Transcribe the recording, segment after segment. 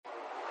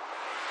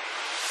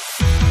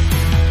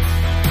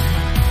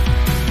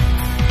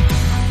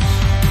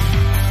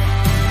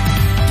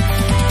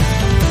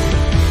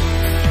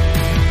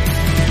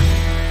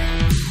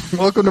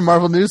Welcome to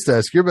Marvel News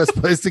Desk, your best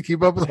place to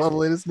keep up with all the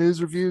latest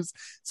news, reviews,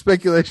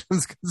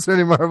 speculations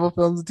concerning Marvel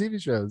films and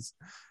TV shows.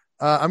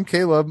 I'm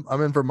Caleb.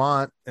 I'm in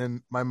Vermont,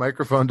 and my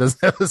microphone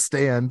doesn't have a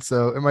stand,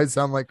 so it might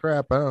sound like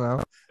crap. I don't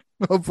know.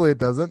 Hopefully it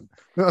doesn't.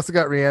 We also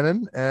got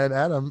Rhiannon and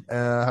Adam.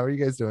 How are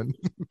you guys doing?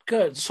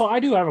 Good. So I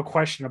do have a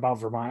question about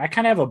Vermont. I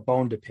kind of have a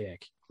bone to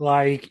pick.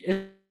 Oh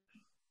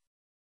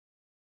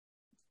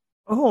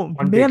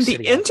man,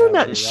 the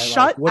internet right?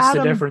 shut. What's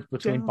Adam the difference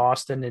between down.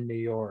 Boston and New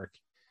York?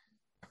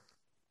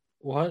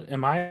 What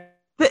am I?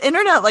 The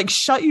internet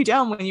shut you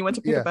down when you went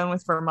to pick a bone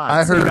with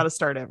Vermont. So you got to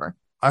start over.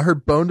 I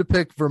heard bone to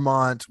pick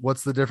Vermont.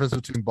 What's the difference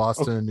between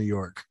Boston and New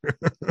York?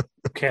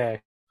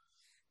 Okay.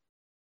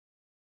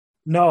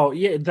 No,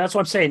 yeah, that's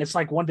what I'm saying. It's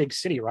like one big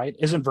city, right?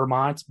 Isn't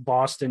Vermont,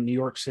 Boston, New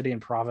York City,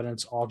 and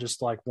Providence all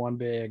just like one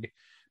big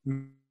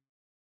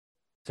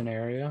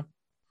area?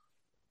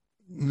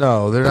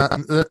 No, they're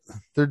not.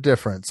 They're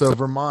different. So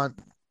Vermont,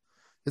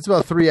 it's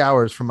about 3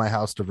 hours from my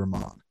house to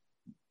Vermont.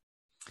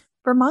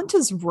 Vermont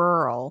is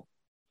rural.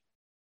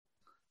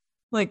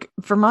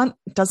 Vermont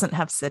doesn't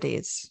have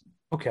cities.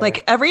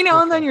 Okay. Every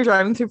now and then you're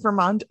driving through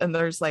Vermont and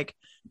there's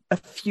a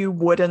few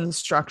wooden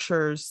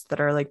structures that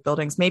are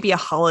buildings, maybe a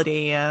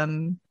Holiday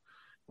Inn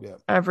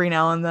every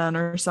now and then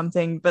or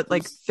something. But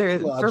they're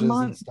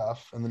Vermont and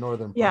stuff in the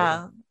northern part.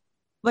 Yeah.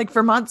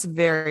 Vermont's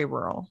very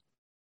rural.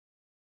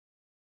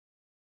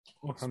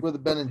 It's where the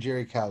Ben and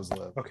Jerry cows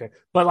live. Okay.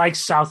 But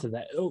south of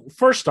that,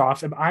 first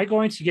off, am I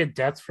going to get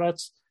death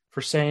threats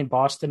for saying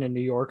Boston and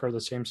New York are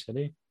the same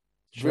city?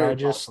 Should I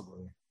just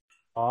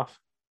off?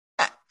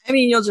 I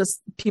mean,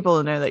 people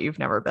will know that you've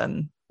never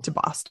been to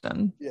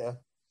Boston. Yeah.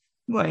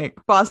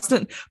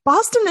 Boston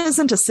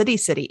isn't a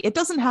city. It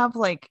doesn't have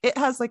it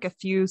has a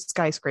few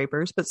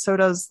skyscrapers, but so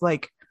does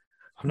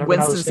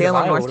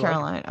Winston-Salem, North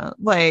Carolina.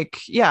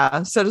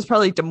 So does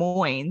probably Des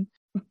Moines.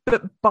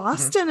 But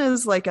Boston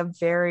is a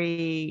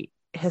very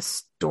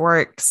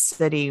historic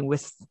city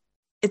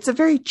it's a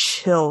very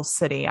chill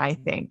city, I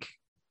think.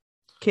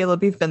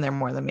 Caleb, you've been there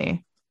more than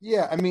me.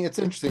 Yeah, I mean, it's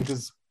interesting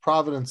because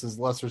Providence is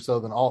lesser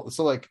so than all.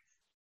 So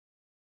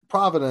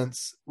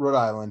Providence, Rhode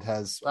Island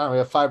has, I don't know, we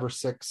have 5 or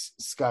 6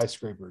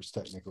 skyscrapers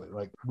technically,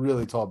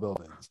 really tall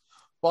buildings.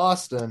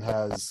 Boston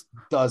has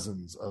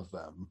dozens of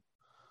them.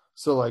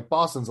 So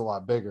Boston's a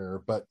lot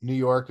bigger, but New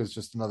York is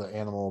just another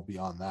animal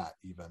beyond that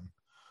even.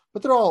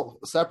 But they're all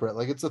separate.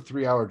 It's a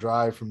 3-hour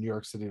drive from New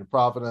York City to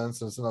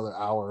Providence, and it's another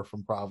hour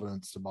from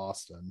Providence to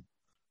Boston.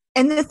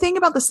 And the thing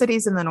about the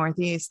cities in the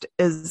Northeast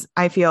is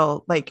I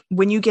feel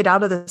when you get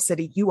out of the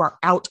city, you are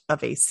out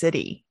of a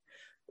city.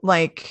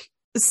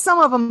 Some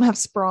of them have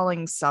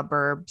sprawling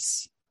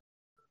suburbs,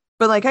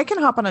 but I can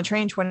hop on a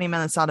train 20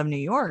 minutes out of New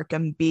York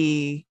and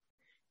be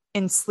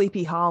in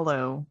Sleepy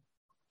Hollow,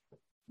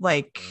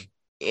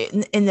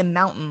 in the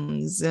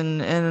mountains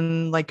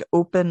and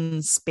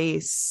open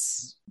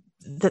space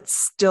that's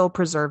still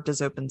preserved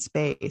as open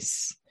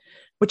space,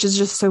 which is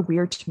just so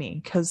weird to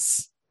me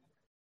because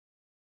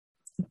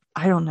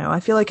I don't know.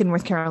 I feel in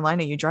North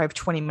Carolina, you drive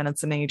 20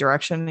 minutes in any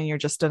direction and you're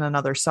just in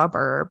another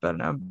suburb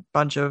and a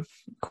bunch of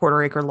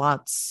quarter-acre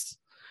lots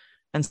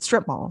and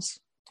strip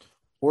malls.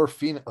 Or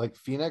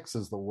Phoenix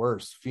is the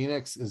worst.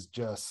 Phoenix is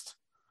just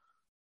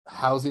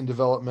housing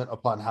development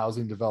upon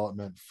housing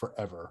development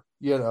forever.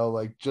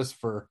 Just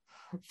for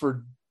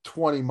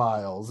 20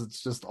 miles.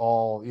 It's just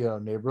all,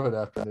 neighborhood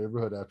after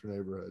neighborhood after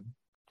neighborhood.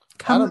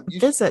 Come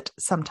visit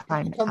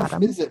sometime, come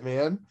Adam. Visit,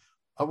 man.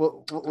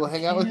 We'll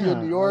hang out with you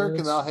in New York,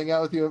 and I'll hang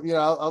out with you.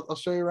 I'll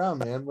show you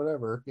around, man.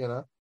 Whatever,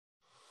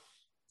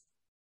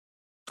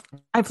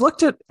 I've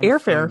looked at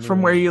airfare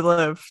from where you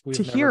live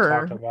to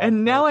here,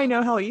 and now I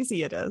know how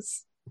easy it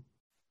is.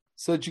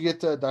 So did you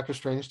get Doctor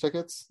Strange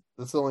tickets?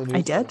 That's the only news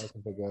I did. I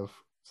can think of.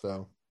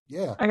 So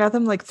yeah, I got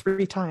them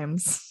 3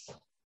 times.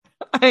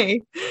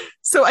 I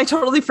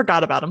totally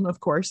forgot about them, of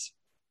course.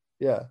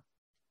 Yeah.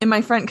 And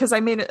my friend, because I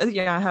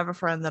have a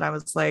friend that I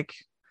was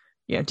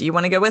do you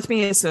want to go with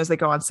me? As soon as they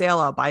go on sale,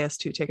 I'll buy us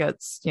 2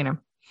 tickets, And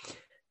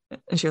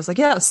she was like,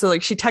 yeah. So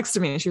she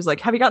texted me and she was like,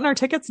 have you gotten our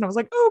tickets? And I was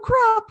like, oh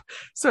crap.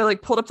 So I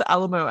pulled up the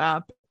Alamo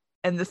app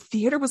and the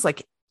theater was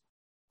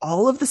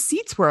all of the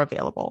seats were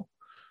available.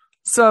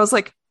 So I was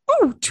like,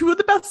 oh, 2 of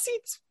the best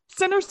seats,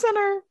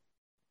 center,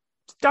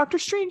 Doctor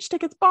Strange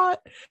tickets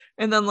bought.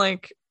 And then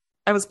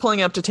I was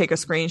pulling up to take a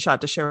screenshot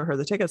to show her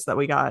the tickets that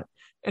we got.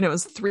 And it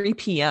was 3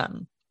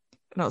 p.m.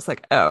 And I was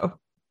like, oh,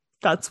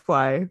 that's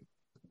why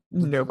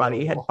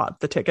nobody had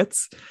bought the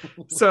tickets.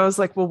 So I was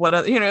like, well, what,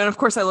 and of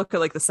course I look at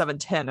the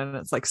 7:10 and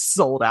it's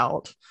sold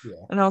out. Yeah.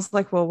 And I was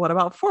like, well, what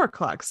about 4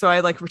 o'clock? So I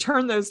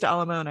return those to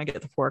Alamo and I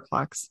get the 4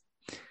 o'clocks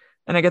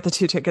and I get the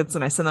 2 tickets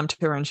and I send them to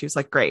her and she was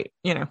like, great.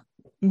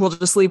 We'll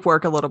just leave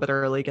work a little bit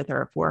early, get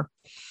there at 4.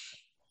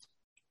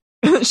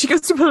 She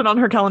goes to put it on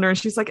her calendar and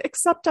she's like,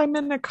 except I'm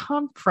in a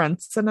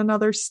conference in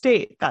another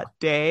state that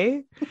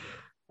day.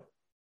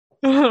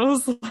 And I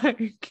was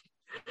like,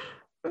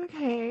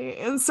 okay.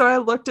 And so I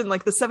looked and the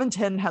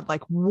 7:10 had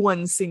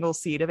 1 single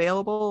seat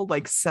available,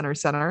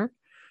 center.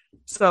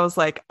 So I was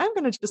like, I'm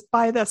going to just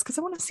buy this because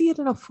I want to see it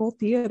in a full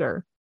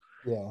theater.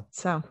 Yeah.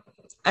 So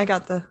I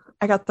got the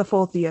I got the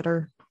full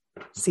theater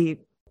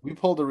seat. We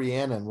pulled a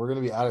Rhiannon. We're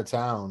going to be out of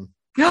town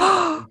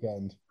Oh,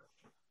 weekend.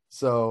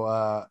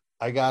 So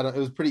I got it. It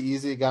was pretty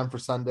easy. I got him for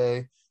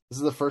Sunday. This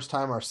is the first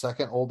time our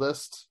second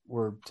oldest,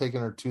 we're taking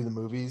her to the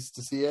movies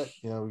to see it.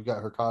 We've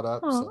got her caught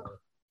up. So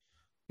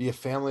be a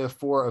family of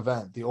 4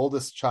 event. The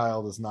oldest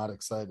child is not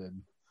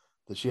excited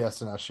that she has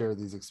to now share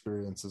these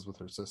experiences with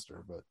her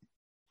sister. But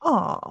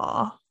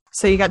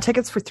so you got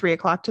tickets for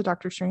 3:00 to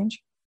Doctor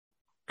Strange?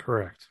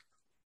 Correct.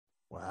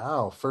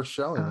 Wow, first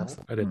showing. Huh?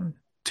 I did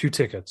 2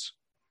 tickets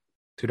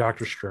to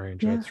Doctor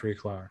Strange at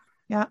 3:00.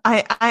 Yeah,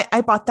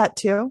 I bought that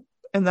too,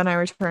 and then I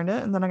returned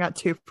it, and then I got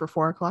 2 for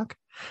 4:00,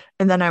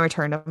 and then I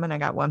returned them, and I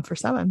got 1 for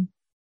 7.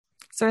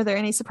 So, are there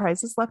any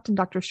surprises left in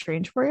Doctor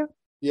Strange for you?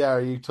 Yeah,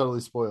 are you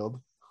totally spoiled?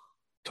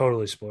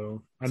 Totally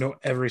spoiled. I know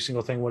every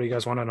single thing. What do you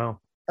guys want to know?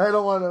 I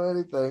don't want to know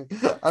anything.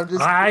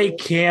 I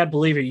can't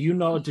believe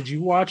it. Did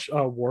you watch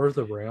War of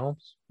the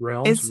Realms? War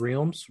of the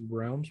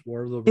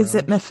Realms. Is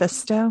it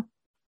Mephisto?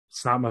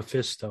 It's not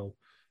Mephisto.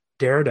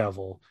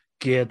 Daredevil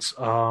gets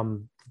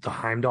the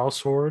Heimdall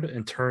sword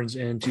and turns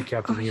into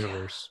Captain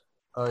Universe.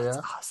 Oh yeah, that's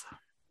awesome.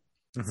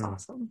 That's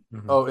awesome.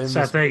 Mm-hmm. Oh, and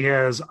the thing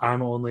is,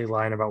 I'm only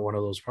lying about one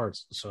of those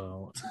parts,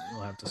 so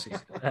we'll have to see.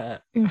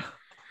 Yeah.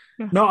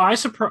 No, I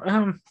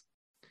surprise.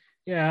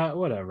 Yeah,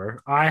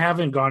 whatever. I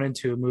haven't gone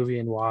into a movie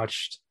and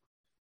watched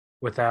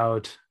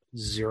without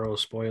 0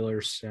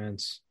 spoilers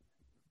since.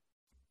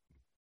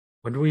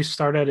 When did we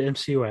start at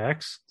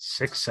MCUX?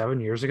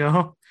 6-7 years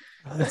ago.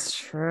 That's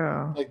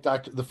true. Like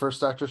the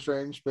first Doctor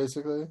Strange,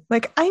 basically.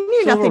 Like I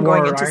knew Civil nothing War,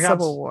 going into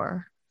Civil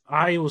War.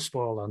 I was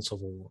spoiled on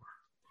Civil War,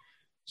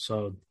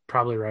 so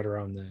probably right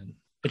around then.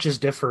 It just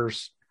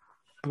differs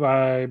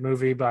by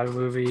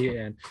movie,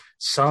 and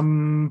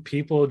some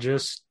people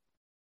just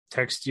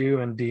text you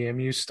and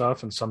DM you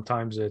stuff, and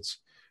sometimes it's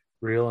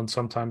real and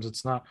sometimes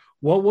it's not.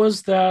 What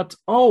was that?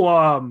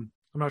 I'm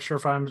not sure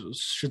if I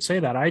should say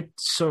that. I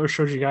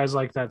showed you guys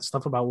like that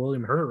stuff about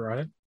William Hurt,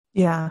 right?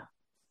 Yeah.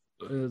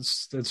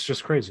 It's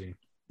just crazy.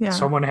 Yeah.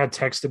 Someone had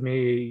texted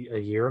me a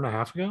year and a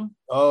half ago.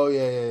 Oh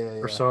yeah.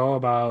 Or so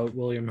about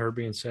William Hurt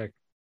being sick.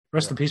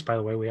 Rest in peace, by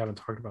the way. We haven't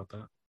talked about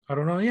that. I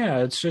don't know. Yeah,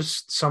 it's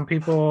just some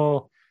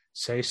people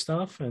say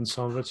stuff and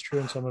some of it's true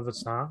and some of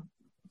it's not.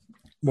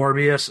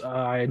 Morbius,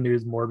 I knew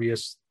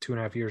Morbius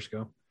 2.5 years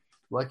ago.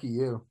 Lucky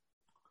you.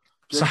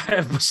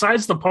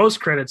 Besides the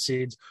post-credit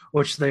scenes,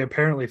 which they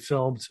apparently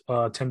filmed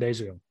 10 days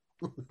ago.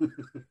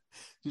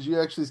 Did you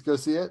actually go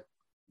see it?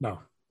 No.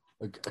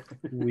 Okay.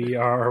 We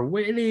are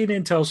waiting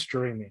until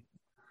streaming.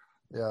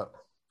 Yeah,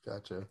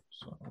 gotcha.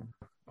 So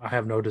I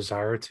have no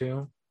desire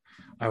to.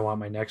 I want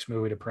my next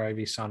movie to probably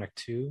be Sonic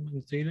 2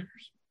 in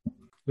theaters.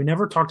 We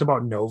never talked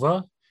about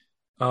Nova.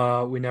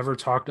 We never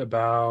talked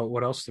about,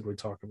 what else did we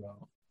talk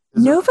about?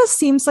 Nova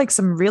seems like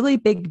some really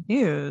big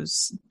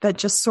news that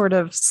just sort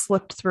of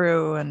slipped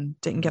through and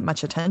didn't get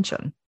much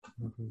attention.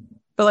 Mm-hmm.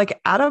 But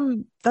like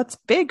Adam, that's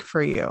big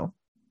for you.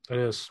 It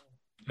is.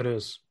 Yeah.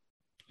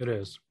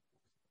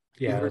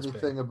 You heard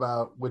anything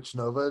about which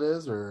Nova it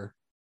is, or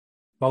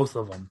both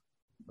of them?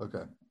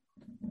 Okay,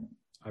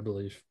 I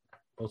believe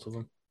both of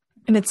them.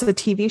 And it's a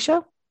TV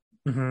show.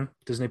 Mm-hmm.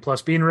 Disney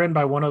Plus, being written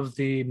by one of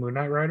the Moon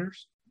Knight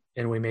writers,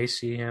 and we may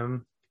see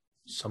him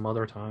some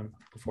other time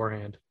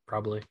beforehand,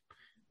 probably.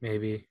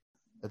 Maybe.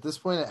 At this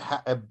point,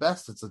 at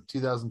best, it's a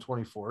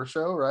 2024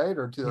 show, right?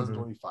 Or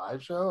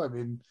 2025 show. I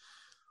mean,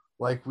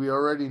 like, we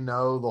already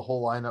know the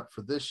whole lineup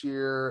for this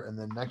year, and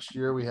then next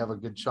year we have a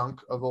good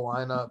chunk of the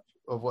lineup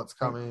of what's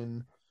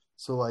coming.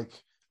 So,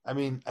 like, I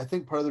mean, I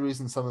think part of the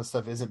reason some of the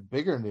stuff isn't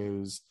bigger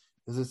news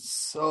is it's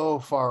so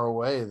far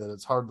away that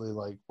it's hardly,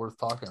 like, worth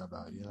talking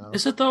about, you know?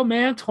 Is it though,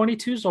 man?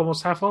 22 is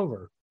almost half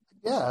over.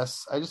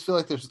 Yes. I just feel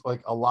like there's,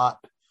 like, a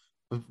lot.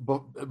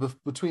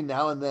 Between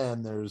now and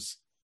then, there's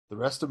the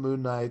rest of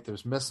Moon Knight,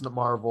 there's Miss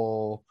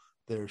Marvel,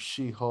 there's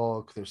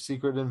She-Hulk, there's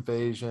Secret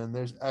Invasion,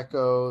 there's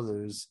Echo,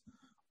 there's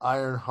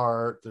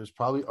Ironheart, there's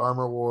probably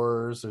Armor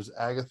Wars, there's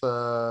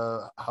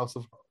Agatha, House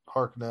of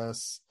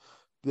Harkness,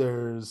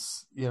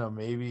 there's,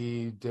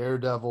 maybe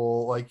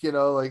Daredevil, like,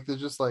 there's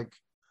just like,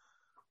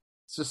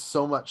 it's just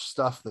so much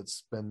stuff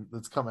that's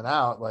coming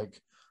out.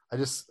 Like, I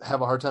just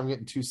have a hard time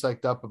getting too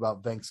psyched up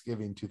about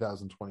Thanksgiving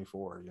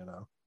 2024,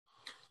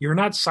 You're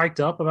not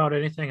psyched up about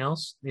anything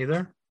else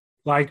either?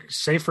 Like,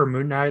 say for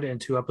Moon Knight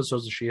and 2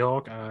 episodes of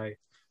She-Hulk, I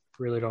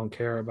really don't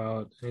care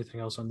about anything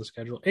else on the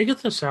schedule.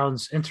 Agatha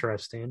sounds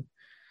interesting.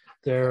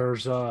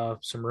 There's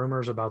some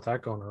rumors about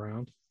that going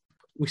around.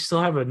 We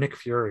still have a Nick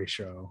Fury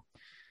show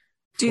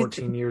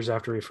 14 years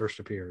after he first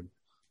appeared.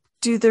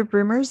 Do the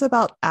rumors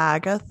about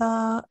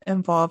Agatha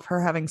involve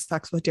her having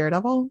sex with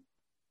Daredevil?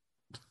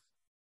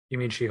 You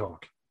mean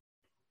She-Hulk?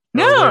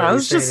 No, I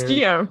was just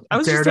taking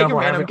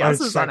random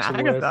guesses on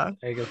Agatha.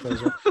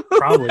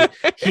 Probably.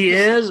 He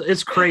is.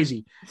 It's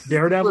crazy.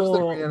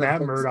 Daredevil,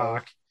 Matt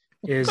Murdock,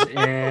 is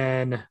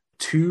in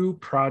 2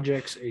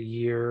 projects a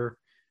year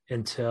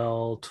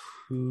until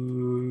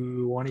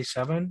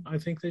 27, I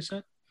think they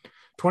said.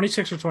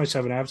 26 or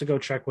 27. I have to go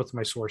check with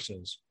my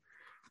sources.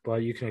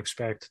 But you can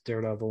expect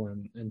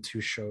Daredevil in 2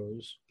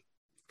 shows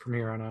from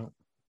here on out.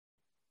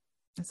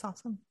 That's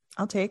awesome.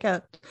 I'll take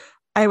it.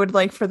 I would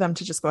like for them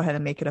to just go ahead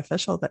and make it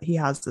official that he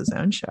has his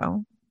own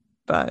show.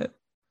 But,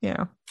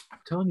 I'm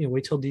telling you,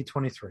 wait till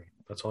D23.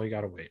 That's all you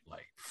got to wait,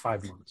 like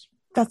 5 months.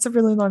 That's a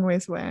really long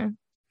ways away.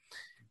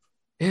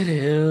 It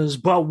is.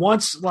 But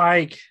once,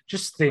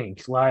 just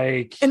think,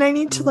 And I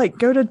need to,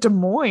 go to Des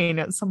Moines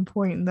at some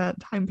point in that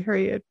time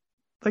period.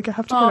 I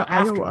have to go to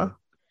Iowa.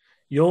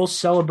 You'll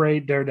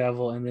celebrate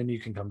Daredevil, and then you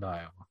can come to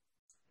Iowa.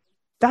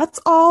 That's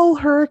all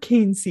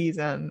hurricane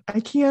season.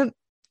 I can't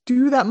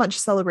do that much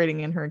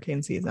celebrating in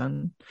hurricane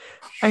season.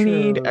 Sure, I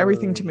need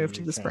everything to move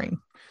to the spring.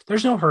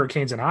 There's no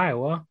hurricanes in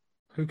Iowa.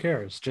 Who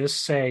cares?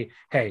 Just say,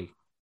 hey,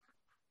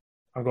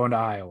 I'm going to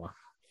Iowa.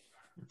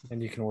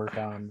 And you can work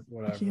on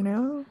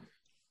whatever.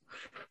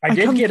 I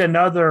did get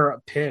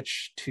another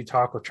pitch to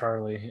talk with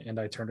Charlie, and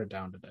I turned it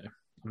down today.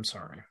 I'm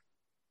sorry.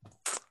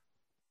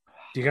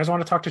 Do you guys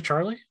want to talk to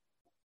Charlie?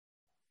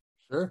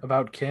 Sure.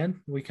 About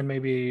Ken? We can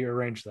maybe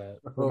arrange that.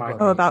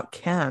 About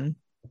Ken.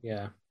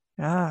 Yeah.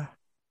 Yeah.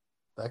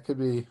 That could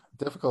be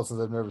difficult since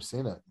I've never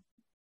seen it.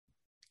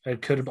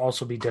 It could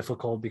also be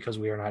difficult because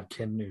we are not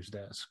Ken News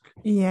Desk.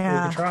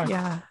 Yeah. We can try.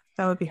 Yeah.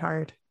 That would be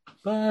hard.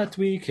 But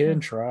we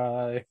can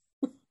try.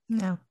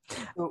 No.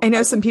 I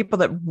know some people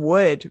that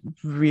would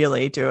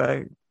really do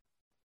a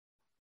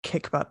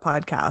kick butt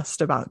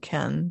podcast about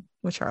Ken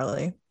with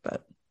Charlie,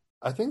 but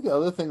I think the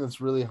other thing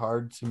that's really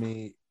hard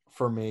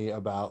for me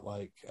about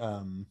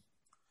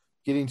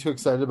getting too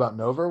excited about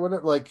Nova or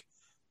whatever,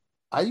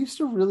 I used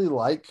to really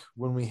like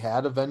when we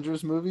had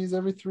Avengers movies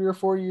every 3 or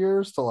 4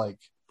 years to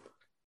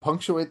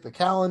punctuate the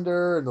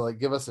calendar and to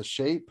give us a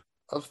shape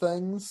of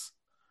things.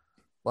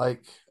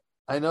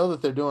 I know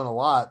that they're doing a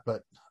lot,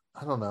 but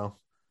I don't know.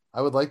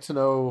 I would like to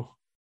know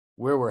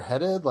where we're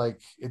headed. I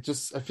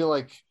feel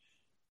like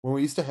when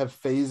we used to have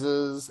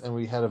phases and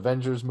we had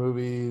Avengers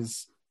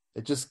movies,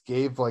 it just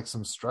gave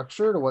some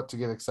structure to what to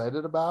get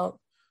excited about.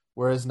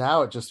 Whereas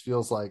now it just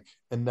feels like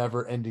a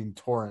never ending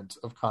torrent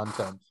of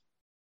content.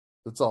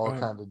 It's all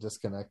kind of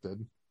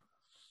disconnected.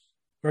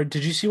 Or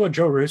did you see what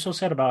Joe Russo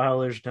said about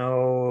how there's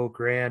no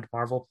grand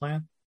Marvel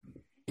plan?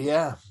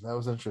 Yeah, that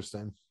was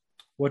interesting.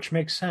 Which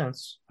makes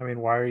sense. I mean,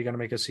 why are you going to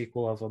make a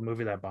sequel of a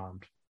movie that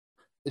bombed?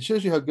 It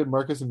shows you how good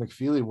Marcus and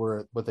McFeely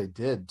were at what they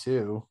did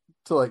too,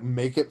 to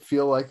make it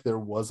feel like there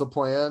was a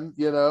plan,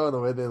 and the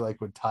way they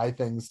would tie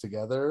things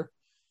together.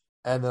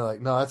 And they're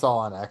no, that's all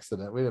on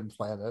accident. We didn't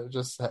plan it.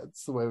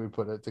 It's the way we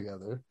put it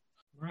together.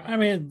 I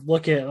mean,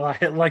 look at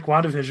like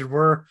WandaVision.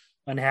 We're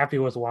unhappy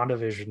with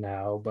WandaVision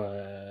now,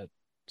 but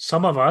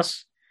some of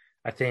us,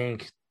 I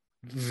think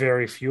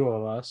very few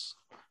of us,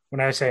 when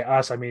I say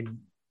us, I mean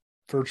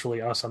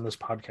virtually us on this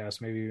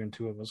podcast, maybe even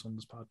 2 of us on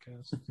this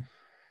podcast. And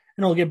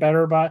it'll get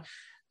better, but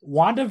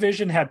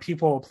WandaVision had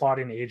people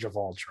applauding Age of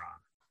Ultron.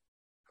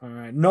 All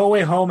right. No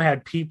Way Home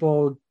had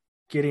people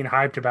getting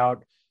hyped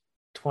about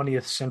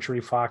 20th Century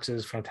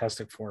Fox's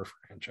Fantastic Four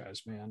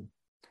franchise, man.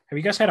 Have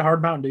you guys had a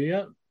hard Mountain Dew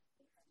yet?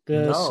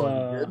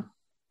 No,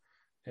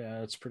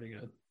 yeah, it's pretty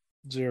good.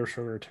 0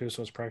 sugar too,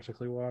 so it's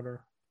practically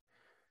water.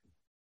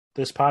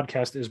 This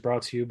podcast is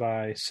brought to you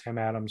by Sam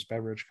Adams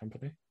Beverage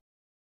Company.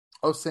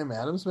 Oh, Sam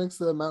Adams makes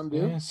the Mountain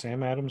Dew? Yeah,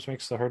 Sam Adams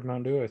makes the hard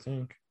Mountain Dew, I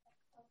think.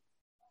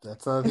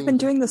 I've been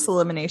doing this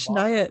elimination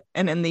diet,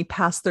 and in the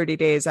past 30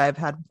 days, I've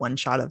had 1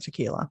 shot of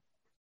tequila.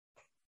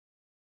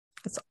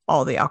 That's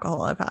all the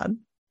alcohol I've had.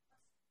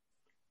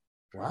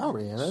 Wow,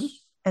 Rhiannon.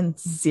 And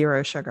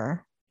 0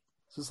 sugar.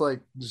 This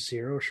is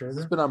 0 sugar? Has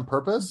this been on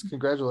purpose?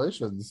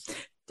 Congratulations.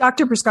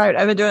 Doctor prescribed.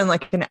 I've been doing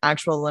an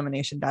actual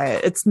elimination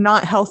diet. It's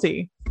not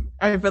healthy.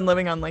 I've been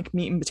living on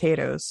meat and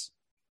potatoes.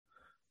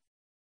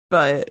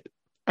 But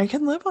I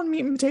can live on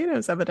meat and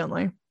potatoes,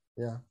 evidently.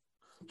 Yeah.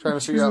 Trying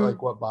to figure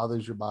out what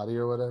bothers your body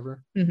or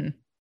whatever. Mm-hmm.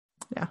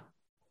 Yeah.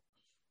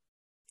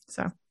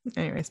 So,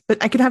 anyways,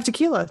 but I can have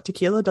tequila.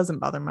 Tequila doesn't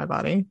bother my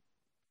body.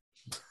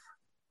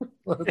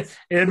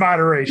 In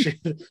moderation.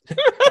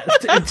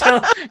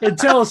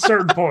 until a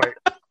certain point.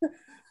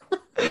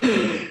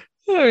 I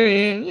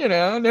mean,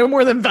 no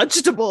more than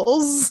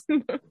vegetables.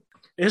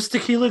 Is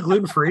tequila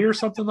gluten-free or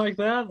something like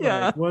that?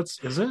 Yeah.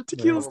 Is it?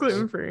 Tequila's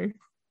gluten-free.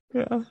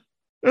 Yeah.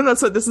 And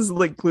that's what this is,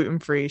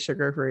 gluten-free,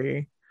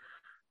 sugar-free.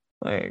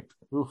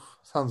 Oof,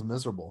 sounds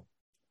miserable.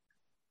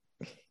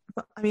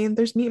 I mean,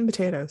 there's meat and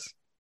potatoes.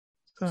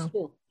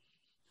 So.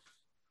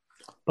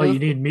 But you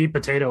need meat,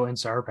 potato, and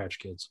Sour Patch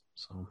Kids.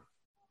 So.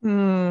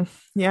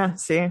 Yeah,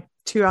 see?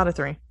 2 out of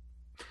 3.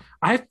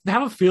 I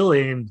have a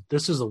feeling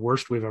this is the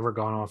worst we've ever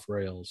gone off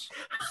rails.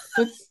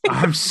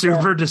 I'm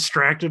super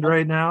distracted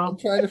right now. I'm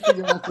trying to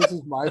figure out if this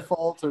is my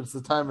fault or it's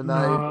the time of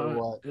night or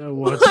what.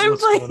 What's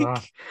going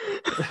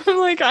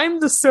on? I'm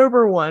the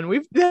sober one.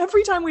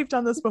 Every time we've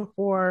done this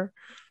before,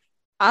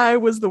 I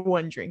was the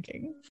one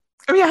drinking.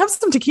 I mean, I have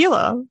some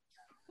tequila.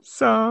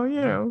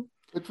 So,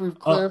 Which we've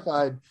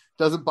clarified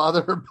doesn't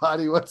bother her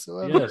body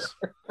whatsoever. Yes.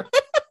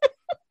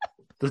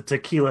 The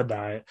tequila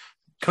diet.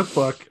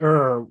 Cookbook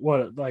or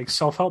what,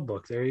 self-help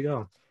book. There you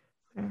go.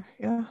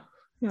 Yeah.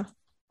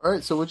 All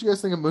right. So, what you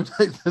guys think of Moon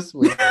Knight this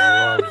week?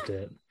 I loved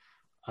it.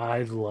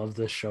 I love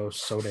this show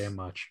so damn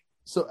much.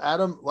 So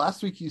Adam,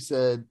 last week you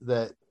said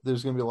that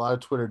there's going to be a lot of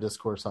Twitter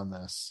discourse on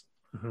this.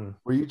 Mhm.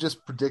 Were you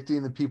just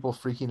predicting the people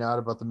freaking out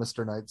about the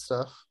Mr. Knight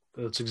stuff?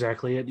 That's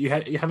exactly it. You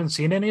haven't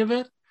seen any of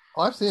it?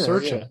 Oh, I've seen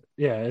Search it. it.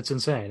 Yeah, it's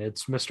insane.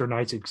 It's Mr.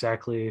 Knight's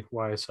exactly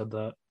why I said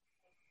that.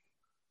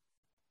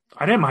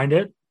 I didn't mind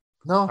it.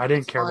 No, I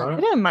didn't it's care fine. about I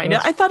it. didn't mind it.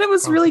 That's I thought it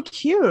was fine. really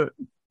cute.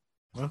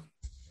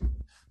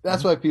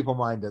 That's why people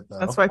mind it, though.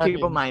 That's why I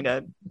people mean,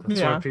 minded.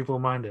 That's why people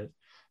mind it.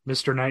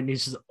 Mr. Knight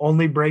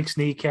only breaks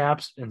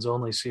kneecaps and is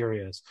only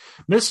serious.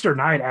 Mr.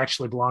 Knight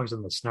actually belongs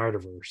in the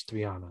Snyderverse, to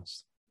be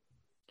honest.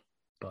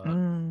 But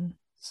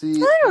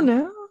See, I don't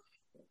know.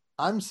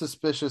 I'm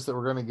suspicious that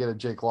we're going to get a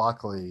Jake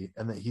Lockley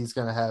and that he's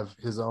going to have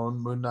his own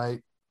Moon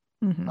Knight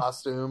Mhm.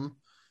 costume,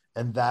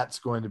 and that's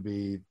going to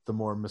be the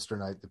more Mr.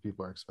 Knight that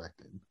people are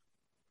expecting.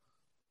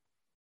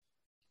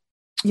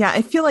 Yeah,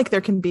 I feel like there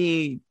can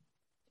be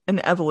an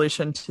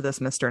evolution to this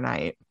Mr.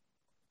 Knight.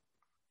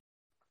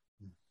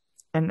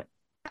 And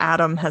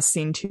Adam has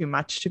seen too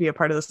much to be a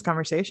part of this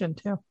conversation,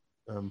 too.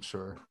 I'm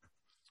sure.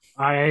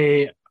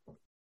 I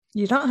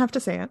don't have to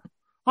say it.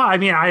 Well, I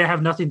mean, I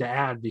have nothing to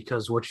add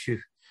because what you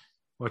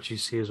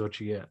see is what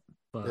you get.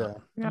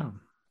 But, Yeah.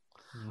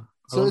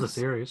 I love the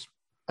theories.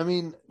 I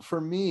mean,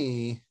 for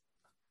me,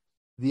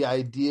 the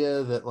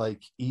idea that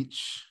like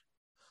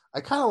I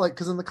kind of like,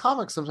 because in the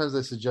comics sometimes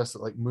they suggest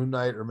that like Moon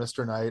Knight or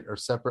Mr. Knight are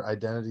separate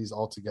identities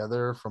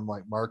altogether from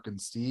like Mark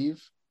and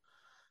Steve.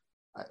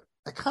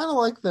 I kind of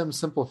like them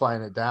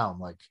simplifying it down.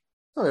 Like,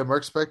 we have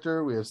Mark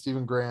Spector, we have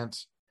Stephen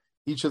Grant.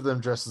 Each of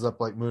them dresses up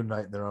like Moon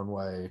Knight in their own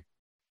way.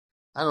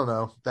 I don't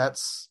know.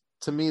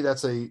 To me,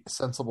 that's a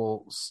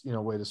sensible,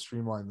 way to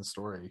streamline the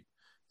story.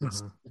 It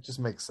just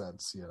makes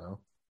sense,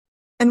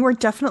 And we're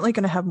definitely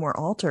going to have more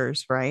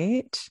alters,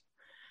 right?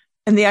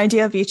 And the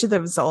idea of each of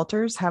those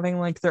alters having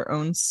like their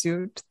own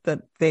suit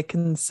that they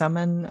can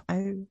summon,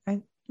 I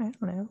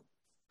don't know.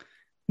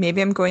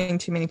 Maybe I'm going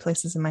too many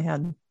places in my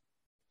head.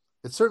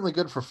 It's certainly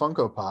good for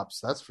Funko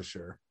Pops, that's for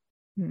sure.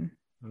 It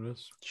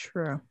is.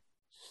 True.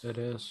 It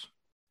is.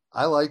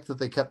 I like that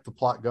they kept the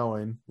plot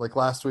going. Like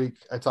last week,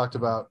 I talked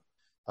about,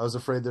 I was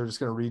afraid they're just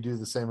going to redo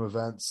the same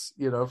events,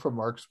 from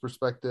Mark's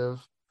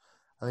perspective.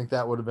 I think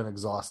that would have been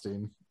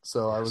exhausting.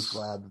 So I was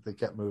glad that they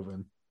kept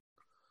moving.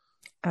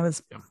 I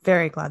was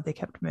very glad they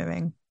kept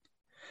moving.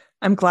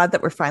 I'm glad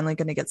that we're finally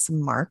going to get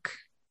some Mark,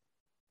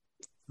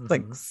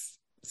 like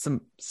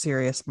some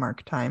serious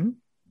Mark time.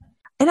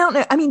 I don't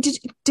know. I mean,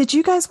 did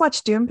you guys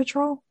watch Doom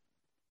Patrol?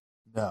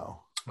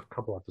 No. A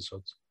couple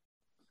episodes.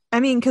 I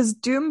mean, because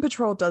Doom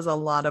Patrol does a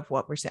lot of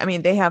what we're saying. I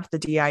mean, they have the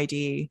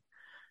DID,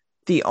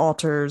 the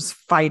alters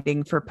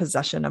fighting for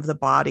possession of the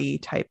body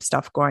type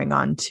stuff going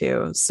on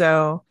too.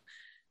 So,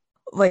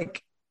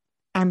 like,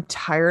 I'm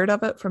tired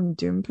of it from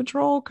Doom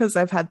Patrol because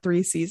I've had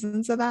 3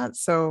 seasons of that.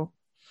 So,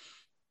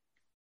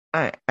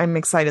 I'm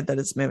excited that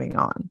it's moving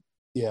on.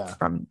 Yeah.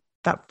 From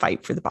that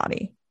fight for the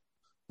body.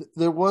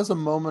 There was a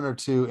moment or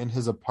two in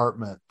his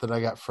apartment that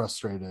I got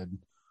frustrated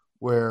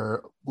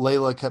where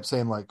Layla kept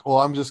saying like, "Oh,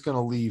 I'm just going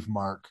to leave,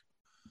 Mark."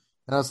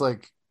 And I was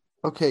like,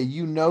 okay,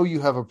 you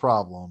have a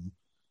problem.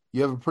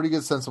 You have a pretty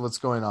good sense of what's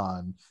going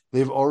on.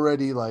 They've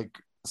already like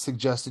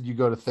suggested you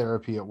go to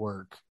therapy at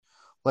work.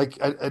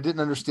 Like, I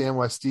didn't understand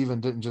why Steven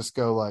didn't just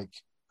go like,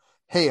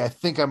 "Hey, I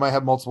think I might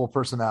have multiple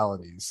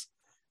personalities."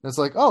 And it's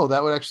like, oh,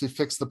 that would actually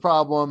fix the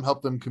problem,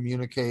 help them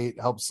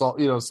communicate, help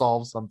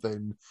solve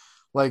something.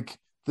 Like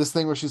this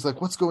thing where she's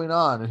like, "What's going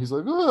on?" And he's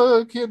like,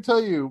 "Oh, I can't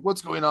tell you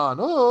what's going on.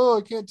 Oh,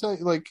 I can't tell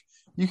you." Like,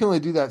 you can only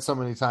do that so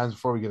many times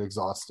before we get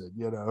exhausted,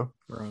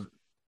 Right.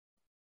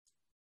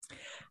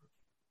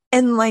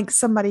 And like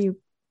somebody,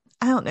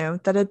 I don't know,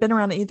 that had been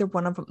around either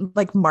one of them,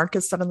 like Mark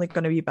is suddenly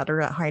going to be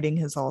better at hiding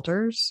his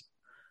alters,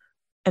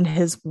 and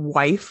his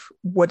wife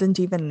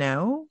wouldn't even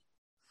know.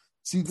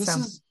 See, this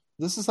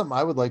is something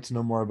I would like to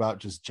know more about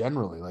just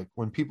generally. Like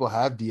when people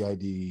have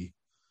DID,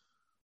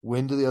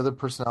 when do the other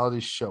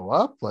personalities show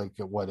up? Like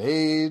at what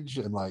age?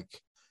 And like,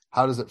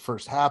 how does it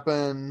first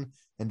happen?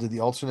 And do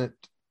the alternate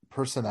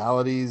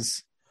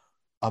personalities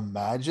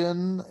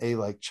imagine a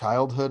like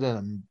childhood and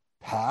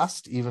a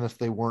past, even if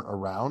they weren't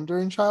around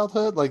during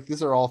childhood? Like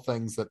these are all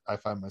things that I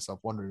find myself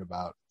wondering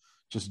about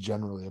just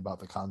generally about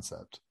the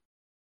concept.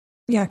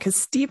 Yeah, because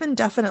Steven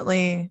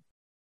definitely,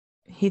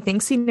 he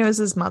thinks he knows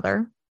his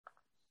mother.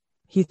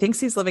 He thinks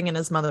he's living in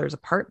his mother's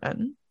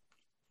apartment.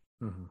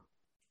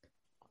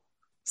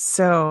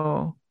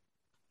 So,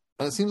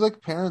 and it seems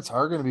like parents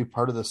are going to be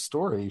part of this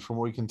story from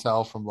what we can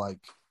tell from like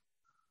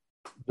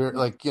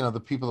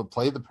the people that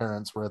played the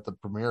parents were at the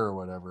premiere or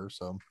whatever.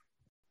 So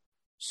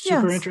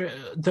super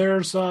interesting.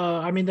 There's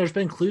there's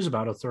been clues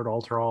about a third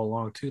alter all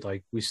along too.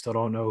 Like we still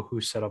don't know who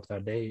set up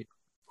that date.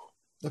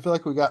 I feel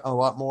like we got a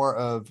lot more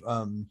of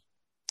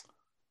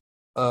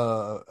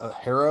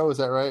Harrow, is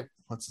that right?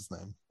 What's his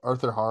name?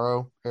 Arthur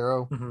Harrow.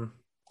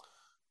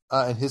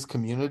 And his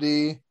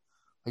community.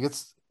 Like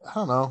I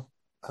don't know.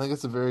 I think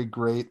it's a very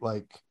great,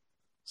 like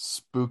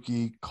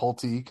spooky,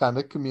 culty kind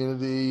of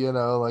community,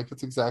 like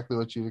it's exactly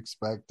what you'd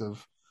expect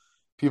of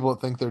people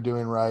that think they're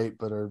doing right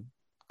but are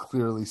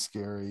clearly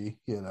scary.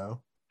 Yeah.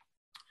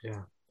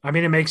 I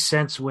mean, it makes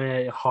sense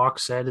when Hawk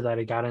said that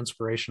he got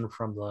inspiration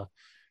from the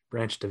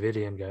Branch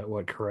Davidian guy.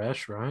 What,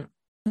 Koresh, right?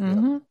 Yeah.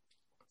 Hmm.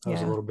 That was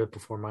a Yeah, little bit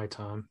before my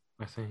time,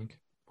 I think.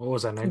 What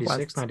was that, it was.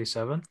 96,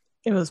 97?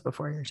 It was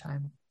before your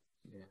time.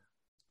 Yeah.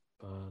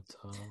 But,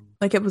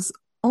 Like it was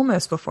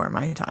almost before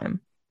my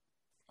time.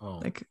 oh.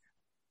 Like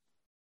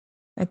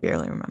I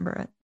barely remember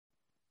it.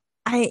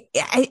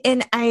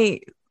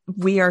 I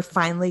we are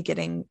finally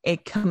getting a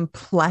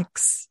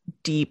complex,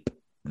 deep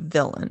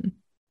villain.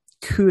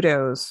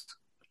 Kudos.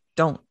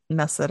 Don't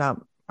mess it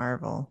up,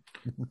 Marvel.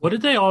 What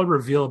did they all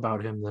reveal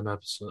about him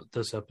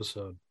this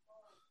episode?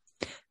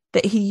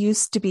 That he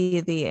used to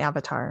be the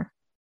Avatar.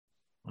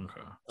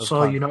 Okay. Of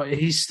So, con- you know,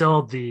 he's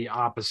still the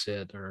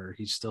opposite, or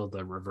he's still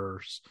the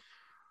reverse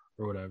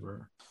or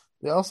whatever.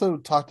 They also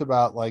talked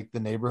about like the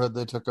neighborhood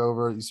they took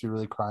over. It used to be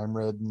really crime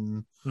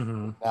ridden.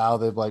 Mm-hmm. Now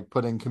they've like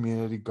put in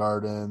community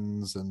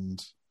gardens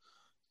and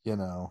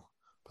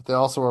but they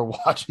also are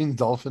watching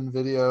dolphin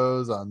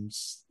videos on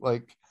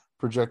like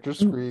projector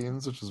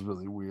screens, which is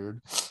really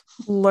weird.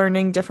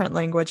 Learning different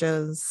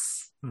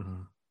languages.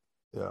 Mm-hmm.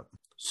 Yeah.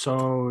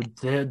 So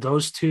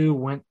those two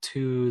went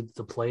to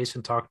the place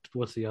and talked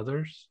with the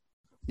others?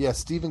 Yeah,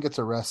 Steven gets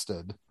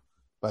arrested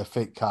by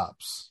fake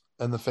cops,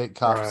 and the fake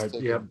cops Right,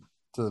 take yep. him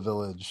to the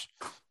village.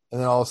 And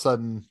then all of a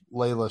sudden,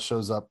 Layla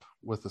shows up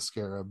with the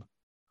scarab.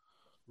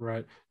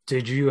 Right.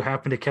 Did you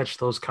happen to catch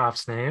those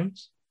cops'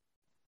 names?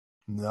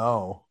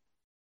 No.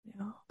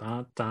 Yeah.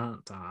 Da, da,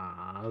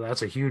 da.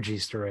 That's a huge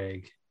Easter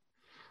egg.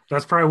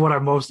 That's probably what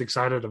I'm most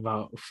excited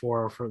about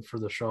for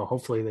the show.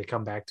 Hopefully they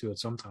come back to it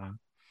sometime.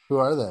 Who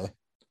are they?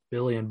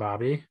 Billy and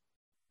Bobby,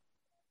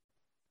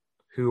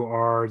 who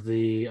are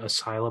the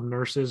asylum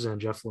nurses in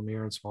Jeff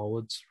Lemire and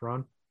Smallwood's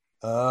run.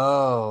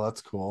 Oh,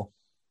 that's cool.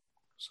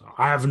 So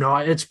I have no.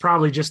 It's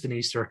probably just an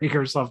Easter egg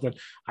or something.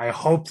 I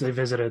hope they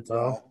visit it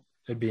though. Yeah.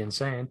 It'd be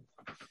insane.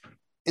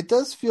 It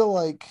does feel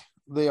like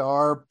they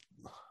are,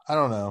 I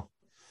don't know.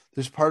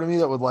 There's part of me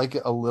that would like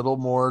it a little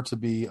more to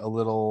be a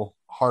little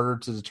harder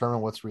to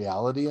determine what's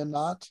reality and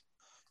not.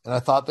 And I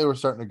thought they were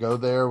starting to go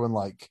there when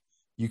like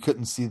you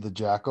couldn't see the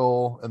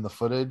jackal in the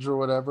footage or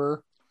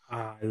whatever.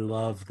 I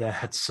love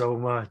that so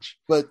much.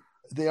 But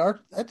they are,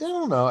 I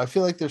don't know. I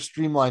feel like they're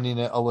streamlining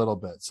it a little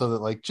bit so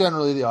that like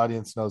generally the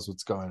audience knows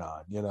what's going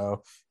on.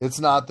 It's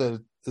not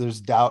that there's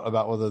doubt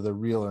about whether they're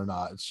real or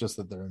not. It's just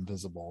that they're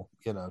invisible,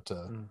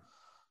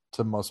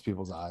 to most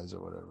people's eyes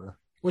or whatever.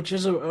 Which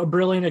is a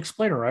brilliant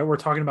explainer, right? We're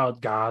talking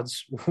about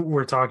gods,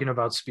 we're talking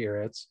about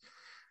spirits,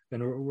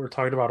 and we're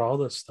talking about all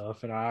this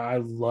stuff. And I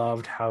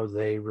loved how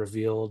they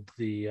revealed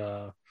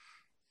the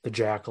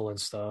jackal and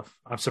stuff.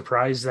 I'm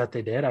surprised that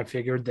they did. I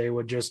figured they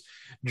would just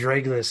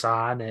drag this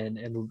on,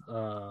 and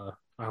I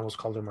almost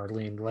called her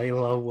Marlene.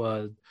 Layla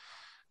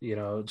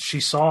would, she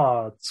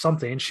saw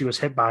something, she was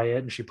hit by it,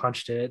 and she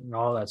punched it, and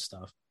all that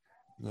stuff.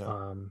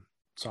 Yeah.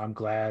 So I'm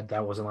glad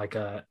that wasn't like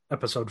a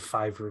episode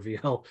 5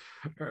 reveal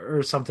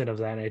or something of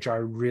that nature. I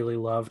really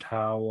loved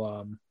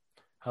how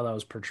that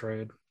was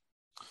portrayed.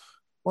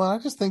 Well, I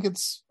just think I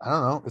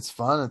don't know, it's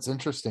fun. It's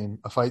interesting.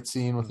 A fight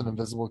scene with an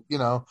invisible, I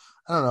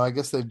don't know. I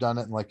guess they've done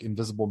it in like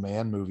Invisible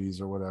Man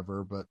movies or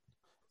whatever, but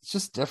it's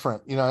just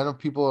different. I know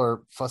people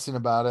are fussing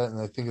about it and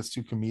they think it's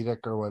too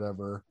comedic or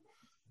whatever,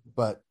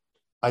 but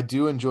I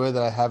do enjoy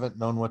that I haven't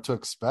known what to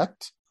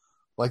expect.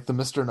 Like the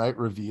Mr. Knight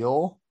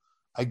reveal,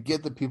 I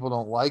get that people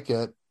don't like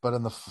it, but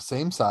on the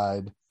same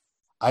side,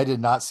 I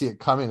did not see it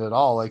coming at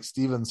all. Like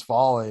Steven's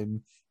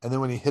falling, and then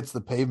when he hits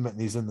the pavement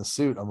and he's in the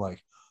suit, I'm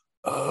like,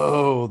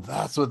 oh,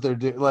 that's what they're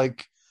doing.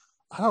 Like,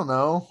 I don't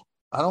know.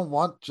 I don't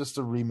want just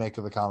a remake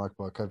of the comic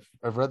book.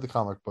 I've read the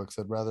comic books.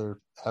 I'd rather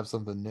have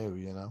something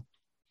new.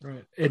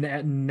 Right.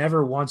 And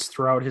never once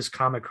throughout his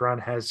comic run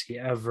has he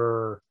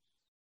ever,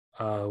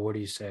 what do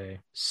you say,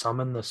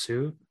 summon the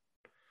suit,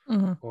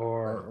 Mhm.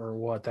 or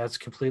what? That's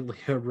completely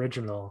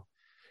original.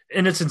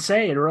 And it's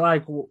insane. We're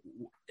like,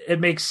 it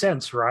makes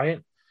sense,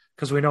 right?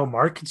 Because we know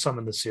Mark can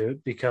summon the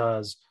suit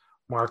because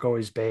Mark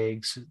always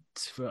begs,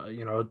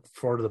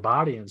 for the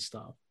body and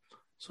stuff.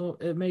 So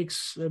it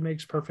makes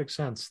perfect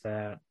sense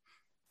that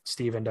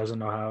Steven doesn't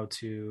know how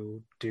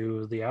to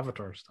do the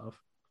Avatar stuff.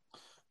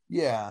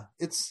 Yeah,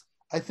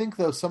 I think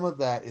though some of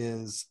that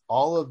is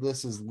all of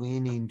this is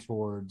leaning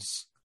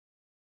towards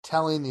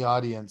telling the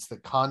audience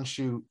that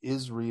Khonshu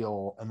is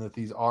real and that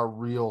these are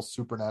real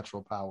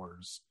supernatural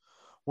powers.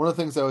 One of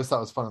the things I always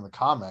thought was fun in the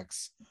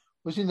comics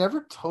was you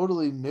never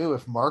totally knew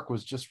if Mark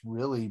was just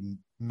really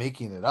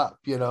making it up,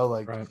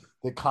 Right.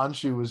 that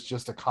Khonshu was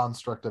just a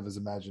construct of his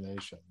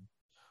imagination. And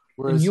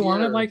Whereas you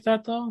want it here- like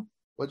that, though?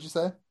 What'd you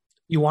say?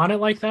 You want it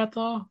like that,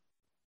 though?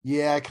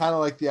 Yeah, I kind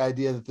of like the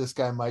idea that this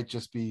guy might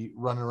just be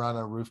running around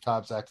on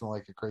rooftops acting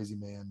like a crazy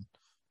man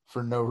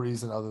for no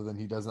reason other than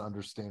he doesn't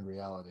understand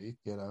reality,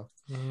 Yeah.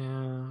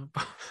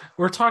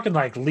 We're talking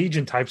like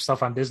Legion type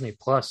stuff on Disney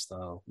Plus,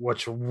 though,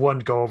 which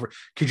wouldn't go over.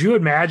 Could you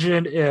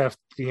imagine if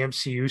the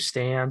MCU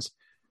stands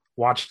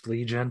watched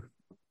Legion?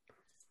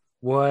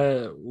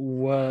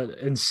 What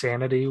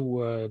insanity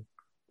would,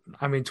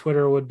 I mean,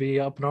 Twitter would be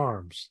up in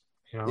arms,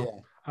 Yeah.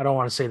 I don't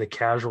want to say the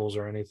casuals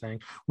or anything.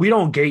 We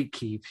don't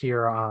gatekeep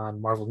here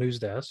on Marvel News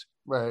Desk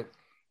Right.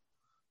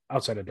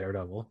 outside of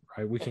Daredevil,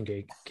 right? We can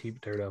gatekeep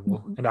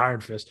Daredevil and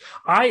Iron Fist.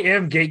 I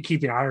am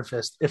gatekeeping Iron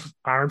Fist. If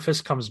Iron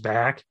Fist comes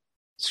back,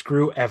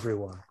 screw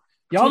everyone.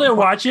 Y'all didn't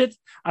watch it.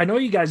 I know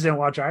you guys didn't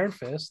watch Iron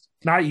Fist.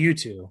 Not you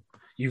two.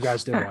 You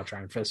guys did watch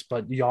Iron Fist,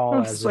 but y'all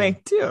I'm as just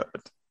like, dude.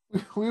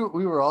 We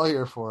were all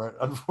here for it,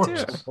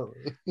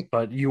 unfortunately.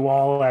 but you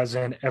all as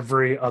in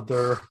every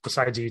other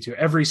besides you two,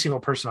 every single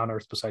person on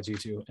Earth besides you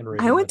two. And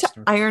I went to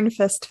Lister. Iron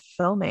Fist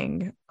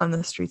filming on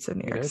the streets of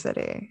New You York did?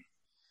 City.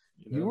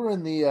 You were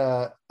in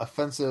the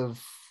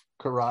offensive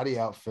karate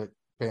outfit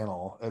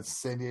panel at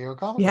San Diego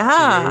Comic Con.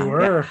 Yeah. You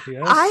were.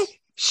 Yes.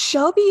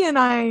 Shelby and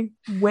I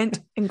went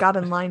and got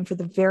in line for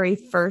the very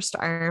first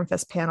Iron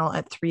Fist panel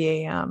at 3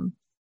 a.m.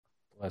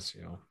 Bless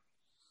you.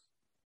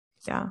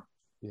 Yeah.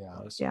 Yeah.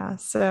 Bless you. Yeah.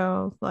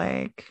 So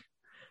like,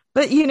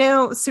 but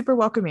super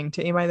welcoming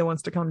to anybody that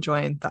wants to come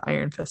join the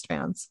Iron Fist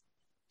fans.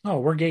 Oh,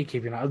 we're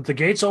gatekeeping. The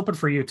gate's open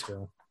for you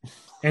two.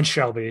 And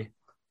Shelby.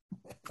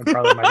 And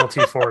probably Michael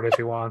T. Ford if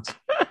he wants.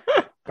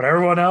 But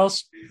everyone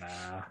else,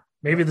 nah.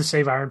 Maybe the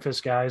Save Iron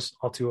Fist guys,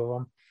 all two of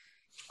them.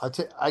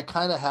 I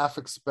kind of half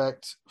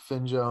expect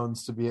Finn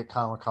Jones to be at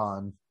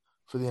Comic-Con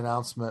for the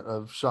announcement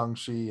of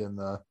Shang-Chi and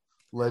the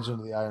Legend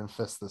of the Iron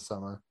Fist this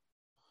summer.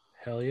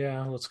 Hell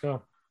yeah, let's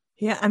go.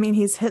 Yeah. I mean,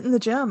 he's hitting the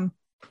gym.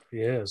 He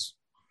is.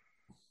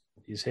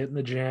 He's hitting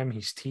the gym.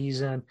 He's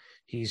teasing.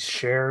 He's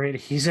sharing.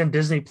 He's in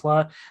Disney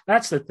Plus.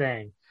 That's the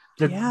thing.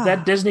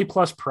 That Disney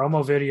Plus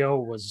promo video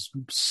was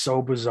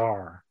so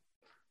bizarre.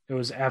 It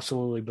was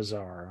absolutely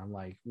bizarre. I'm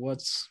like,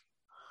 what's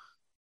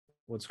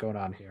going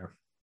on here?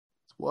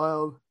 It's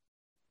wild.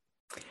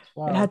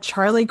 It had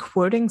Charlie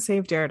quoting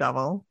Save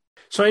Daredevil.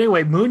 So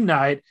anyway, Moon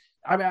Knight.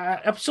 I mean,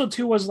 episode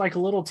 2 was like a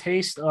little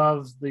taste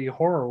of the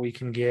horror we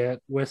can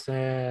get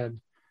within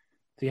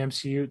the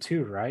MCU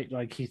too, right?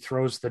 Like he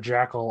throws the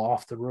jackal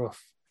off the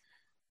roof,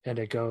 and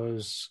it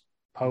goes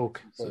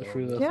poke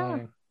through the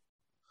thing.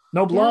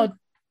 No blood,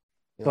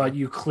 but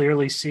you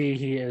clearly see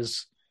he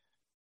is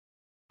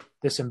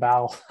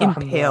disemboweled,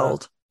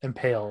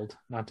 impaled,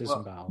 not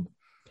disemboweled.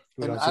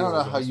 And I don't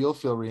know how you'll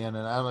feel,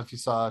 Rhiannon. I don't know if you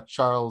saw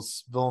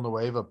Charles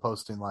Villanueva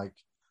posting like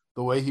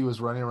the way he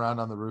was running around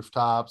on the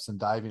rooftops and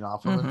diving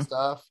off them and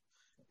stuff.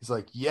 He's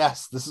like,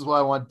 yes, this is why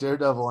I want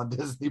Daredevil on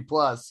Disney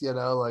Plus.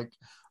 Like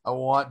I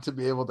want to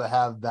be able to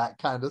have that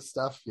kind of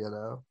stuff.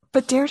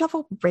 But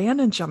Daredevil ran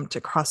and jumped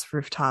across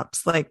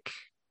rooftops. Like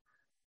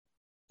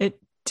it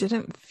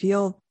didn't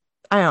feel.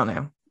 I don't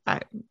know.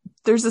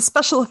 There's the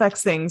special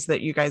effects things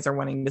that you guys are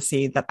wanting to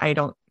see that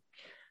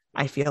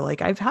I feel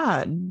like I've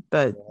had,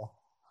 but. Yeah.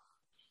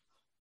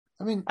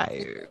 I mean,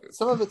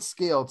 some of it's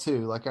scale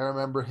too. Like I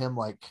remember him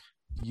like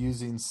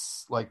using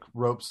like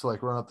ropes to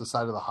like run up the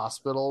side of the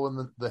hospital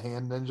when the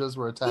hand ninjas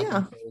were attacking.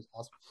 Yeah.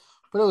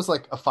 But it was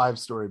like a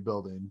 5-story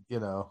building,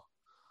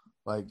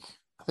 like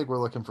I think we're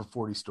looking for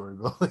 40-story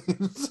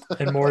buildings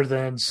and more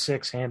than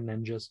 6 hand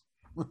ninjas.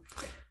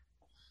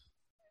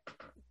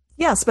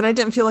 Yes, but I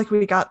didn't feel like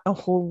we got a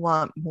whole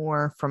lot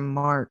more from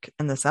Mark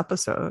in this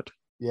episode.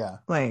 Yeah,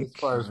 like as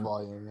far as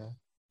volume, yeah.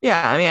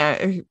 Yeah,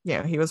 I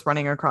mean, he was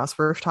running across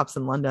rooftops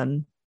in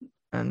London,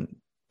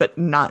 but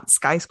not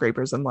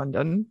skyscrapers in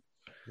London.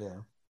 Yeah,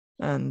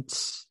 and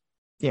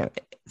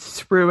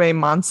threw a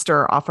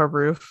monster off a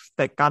roof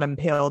that got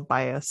impaled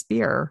by a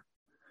spear.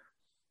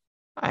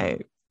 I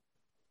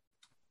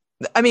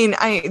mean,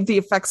 the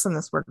effects in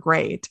this were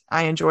great.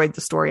 I enjoyed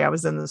the story. I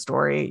was in the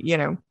story.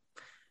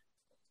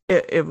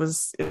 It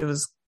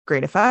was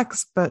great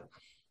effects, but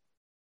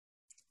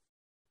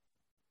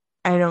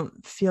I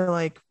don't feel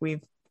like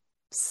we've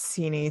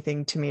seen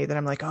anything to me that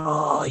I'm like,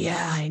 oh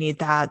yeah, I need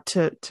that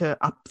to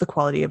up the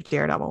quality of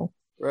Daredevil.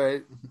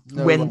 Right.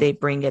 When they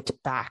bring it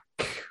back.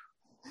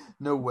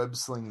 No web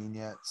slinging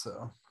yet,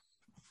 so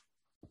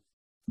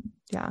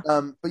yeah.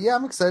 But yeah,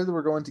 I'm excited that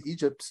we're going to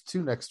Egypt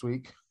too next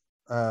week.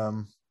 I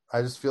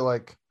just feel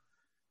like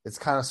it's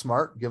kind of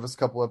smart. Give us a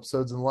couple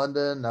episodes in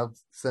London, now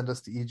send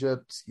us to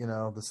Egypt.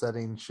 The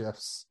setting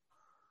shifts,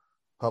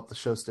 help the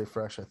show stay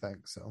fresh, I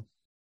think. So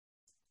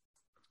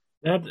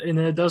and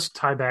it does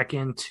tie back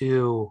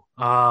into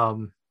what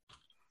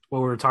we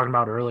were talking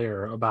about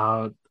earlier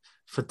about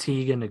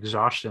fatigue and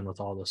exhaustion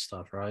with all this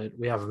stuff, right?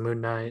 We have Moon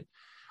Knight,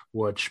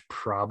 which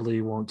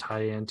probably won't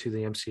tie into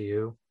the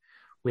MCU.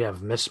 We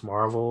have Miss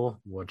Marvel,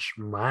 which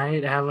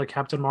might have a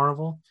Captain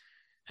Marvel.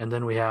 And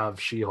then we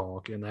have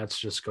She-Hulk, and that's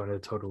just going to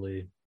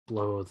totally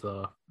blow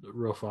the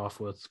roof off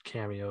with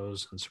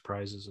cameos and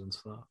surprises and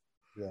stuff.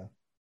 Yeah.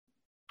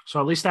 So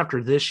at least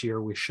after this year,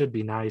 we should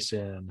be nice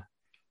and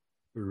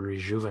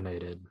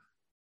rejuvenated.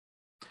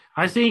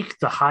 I think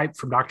the hype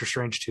from Doctor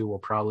Strange 2 will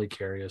probably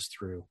carry us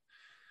through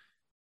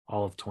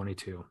all of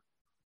 22.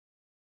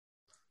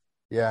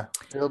 Yeah,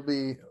 it'll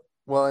be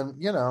well, and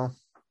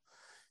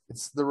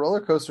it's the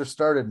roller coaster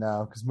started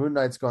now because Moon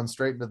Knight's going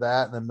straight into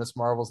that, and then Miss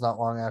Marvel's not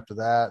long after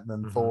that, and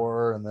then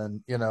Thor, and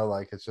then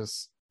like it's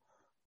just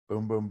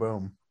boom, boom,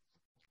 boom.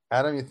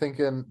 Adam, you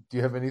thinking? Do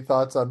you have any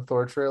thoughts on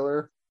Thor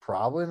trailer?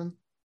 Probably in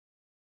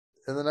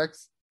the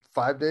next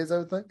 5 days, I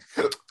would think.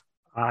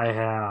 I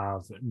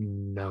have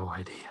no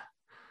idea.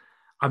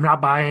 I'm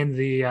not buying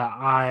the.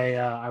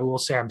 I will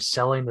say I'm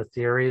selling the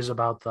theories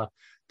about the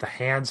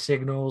hand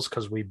signals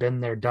because we've been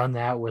there, done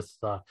that with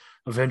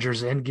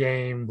Avengers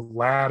Endgame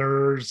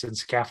ladders and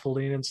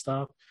scaffolding and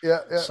stuff.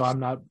 Yeah. So I'm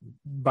not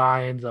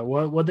buying the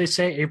what they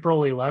say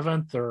April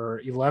 11th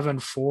or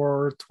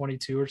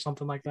 11/4/22 or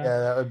something like that. Yeah,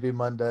 that would be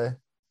Monday.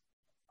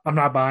 I'm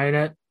not buying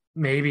it.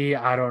 Maybe,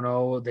 I don't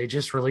know. They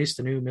just released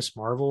a new Miss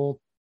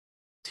Marvel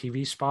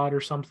TV spot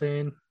or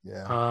something.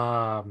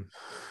 Yeah.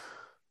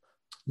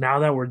 Now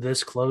that we're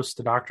this close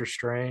to Doctor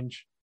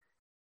Strange,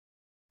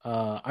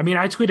 I mean,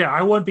 I tweeted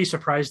I wouldn't be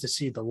surprised to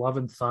see the Love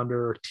and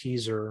Thunder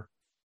teaser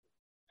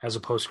as a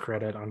post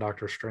credit on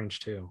Doctor Strange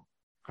 2.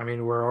 I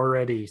mean, we're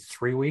already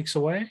 3 weeks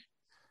away.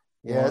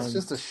 Yeah, it's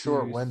just a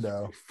short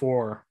window.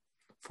 4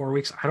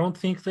 weeks. I don't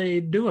think they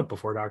do it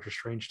before Doctor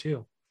Strange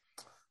 2.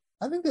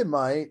 I think they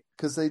might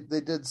because they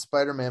did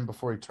Spider-Man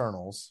before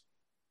Eternals.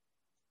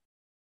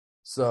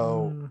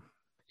 So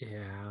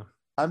yeah,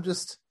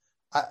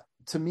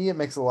 to me, it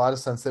makes a lot of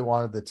sense. They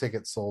wanted the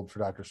ticket sold for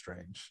Doctor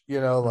Strange.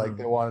 You know, like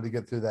they wanted to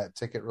get through that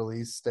ticket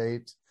release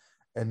state,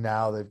 and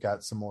now they've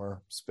got some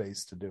more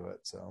space to do it.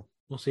 So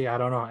we'll see. I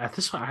don't know. At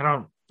this point, I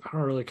don't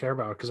really care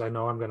about it because I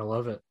know I'm going to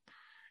love it.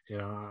 You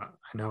know,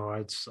 I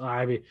know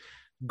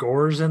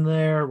Gore's in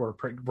there.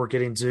 We're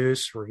getting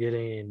Zeus. We're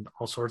getting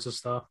all sorts of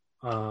stuff.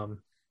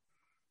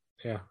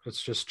 Yeah,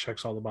 it's just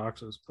checks all the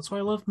boxes. That's why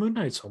I love Moon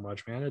Knight so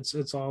much, man.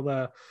 It's all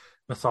the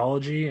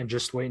mythology, and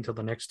just wait until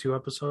the next 2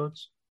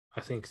 episodes.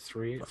 I think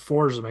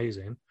 4 is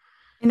amazing.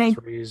 And I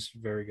 3 is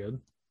very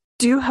good.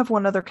 do have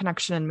one other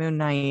connection in Moon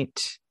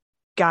Knight.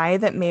 Guy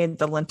that made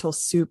the lentil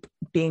soup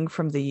being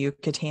from the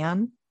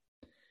Yucatan.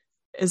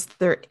 Is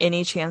there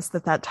any chance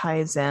that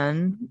ties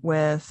in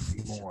with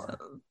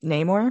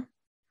Namor?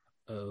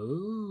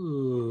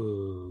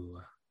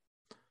 Oh,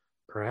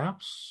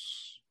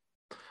 perhaps.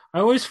 I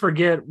always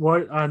forget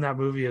what on that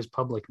movie is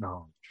public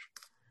knowledge.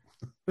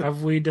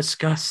 Have we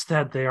discussed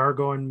that they are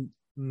going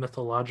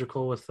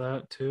mythological with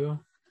that too?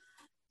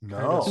 No.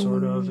 Kind of,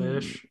 sort of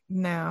ish.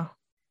 No.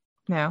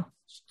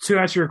 To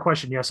answer your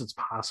question, yes, it's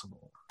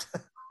possible.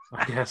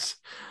 I guess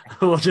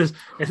we'll just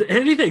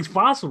anything's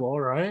possible,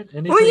 right?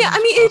 Well, yeah. I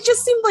mean, it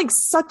just seemed like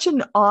such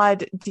an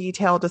odd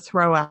detail to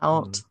throw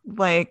out.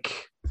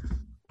 Like,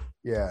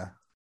 yeah,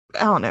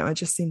 I don't know. It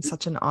just seems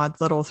such an odd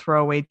little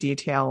throwaway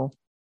detail.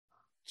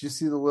 Did you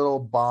see the little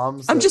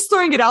bombs? I'm just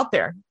throwing it out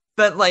there,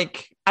 but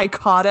like I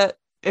caught it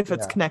if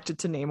it's connected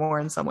to Namor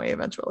in some way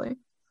eventually. Did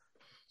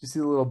you see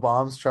the little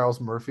bombs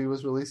Charles Murphy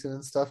was releasing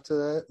and stuff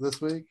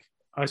this week?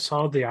 I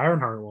saw the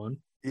Ironheart one.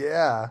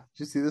 Yeah. Did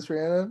you see this,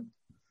 Rhiannon?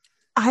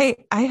 I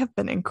have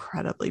been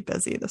incredibly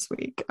busy this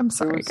week. I'm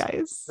sorry,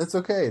 guys. It's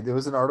okay. There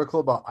was an article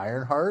about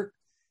Ironheart,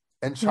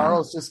 and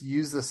Charles just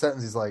used the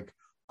sentence. He's like,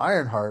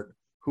 Ironheart,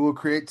 who will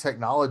create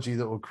technology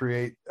that will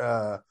create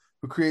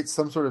who creates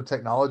some sort of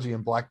technology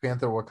in Black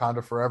Panther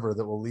Wakanda Forever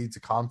that will lead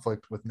to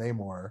conflict with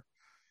Namor,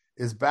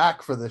 is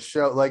back for the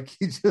show. Like,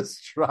 he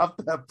just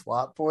dropped that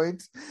plot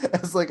point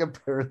as like a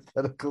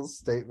parenthetical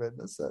statement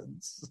in a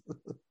sentence.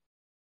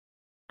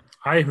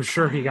 I'm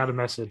sure he got a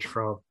message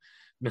from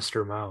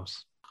Mr.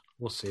 Mouse.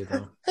 We'll see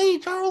though. Hey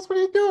Charles, what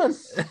are you doing?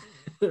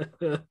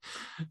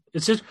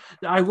 It's just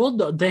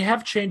they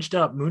have changed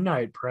up Moon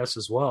Knight press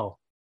as well.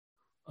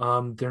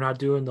 They're not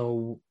doing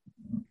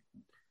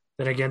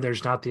then again,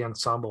 there's not the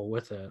ensemble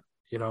with it.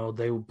 You know,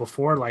 they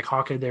before, like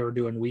Hawkeye, they were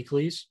doing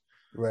weeklies.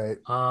 Right.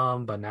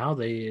 But now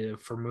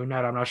for Moon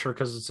Knight, I'm not sure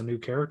because it's a new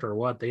character or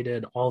what. They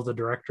did all the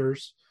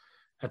directors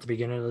at the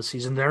beginning of the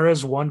season. There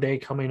is one day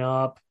coming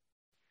up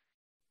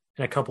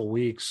in a couple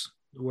weeks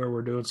where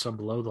we're doing some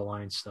below the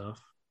line stuff.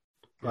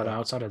 But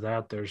outside of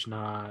that, there's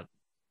not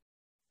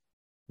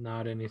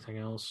anything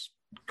else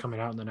coming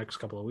out in the next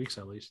couple of weeks,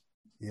 at least.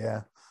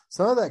 Yeah.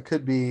 Some of that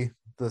could be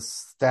the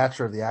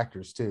stature of the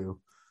actors,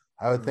 too.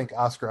 I would think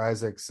Oscar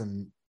Isaacs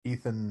and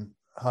Ethan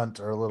Hunt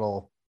are a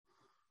little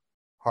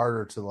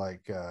harder to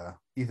like.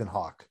 Ethan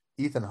Hawke.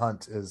 Ethan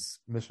Hunt is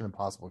Mission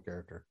Impossible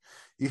character.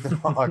 Ethan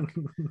Hawke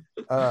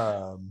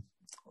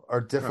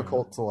are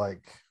difficult to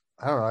like.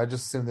 I don't know. I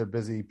just assume they're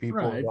busy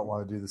people who don't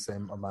want to do the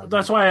same amount.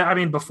 That's why, I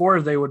mean,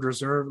 before they would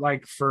reserve,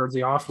 like for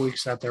the off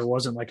weeks that there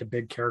wasn't like a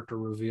big character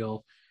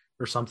reveal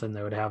or something,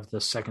 they would have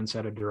the second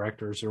set of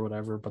directors or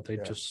whatever, but they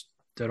just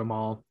did them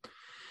all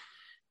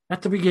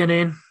at the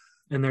beginning.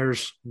 And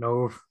there's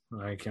no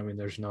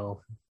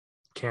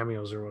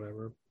cameos or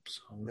whatever.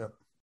 So,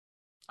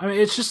 I mean,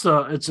 it's just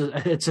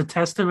it's a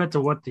testament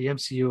to what the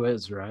MCU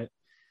is, right?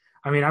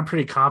 I mean, I'm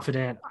pretty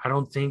confident. I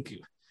don't think.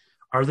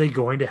 Are they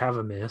going to have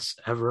a miss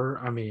ever?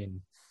 I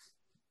mean,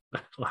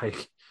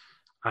 like,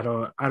 I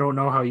don't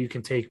know how you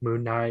can take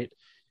Moon Knight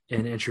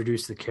and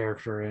introduce the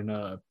character in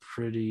a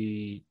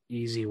pretty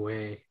easy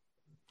way.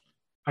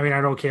 I mean,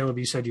 I know, Caleb,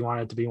 you said you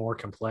want it to be more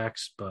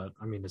complex, but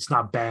I mean, it's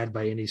not bad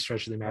by any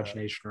stretch of the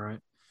imagination, right?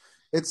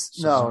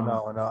 It's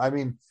no. I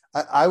mean,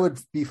 I would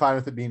be fine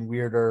with it being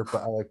weirder,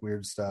 but I like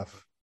weird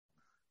stuff.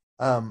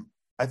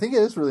 I I think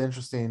it is really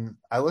interesting.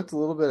 I looked a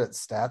little bit at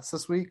stats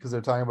this week because they're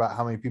talking about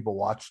how many people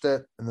watched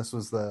it, and this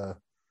was the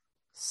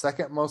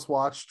second most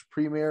watched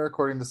premiere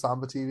according to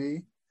Samba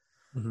TV.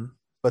 Mm-hmm.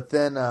 But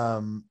then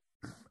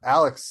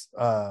Alex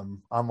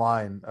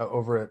online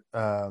over at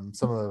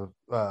some of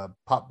the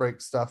pop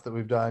break stuff that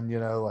we've done, you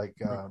know, like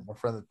our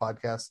friend of the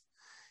podcast,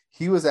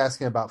 he was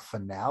asking about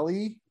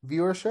finale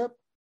viewership,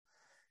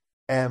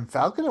 and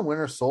Falcon and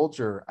Winter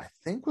Soldier, I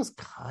think, was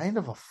kind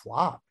of a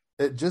flop.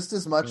 It just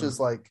as much as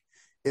like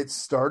it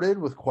started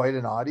with quite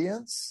an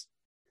audience,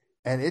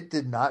 and it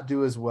did not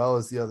do as well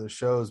as the other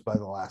shows by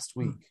the last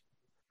week.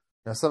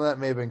 Now, some of that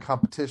may have been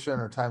competition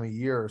or time of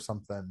year or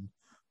something,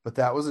 but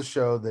that was a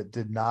show that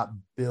did not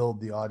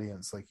build the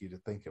audience like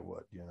you'd think it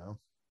would, you know?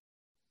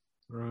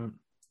 Right.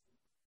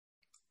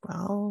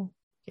 Well,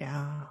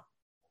 yeah.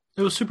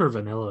 It was super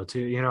vanilla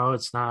too. You know,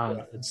 it's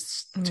not,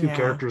 it's two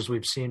characters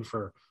we've seen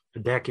for a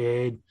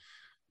decade.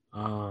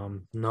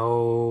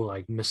 No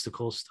like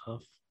mystical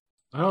stuff.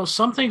 Oh,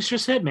 some things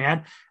just hit,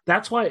 man.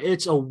 That's why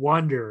it's a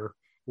wonder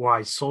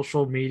why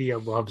social media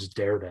loves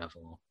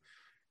Daredevil.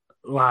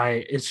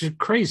 Like, it's just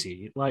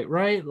crazy. Like,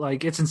 right?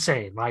 Like, it's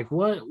insane. Like,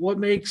 what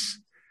makes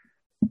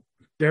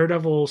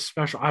Daredevil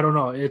special? I don't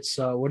know. It's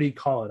what do you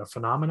call it? A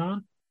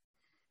phenomenon,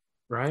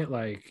 right?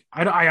 Like,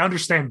 I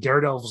understand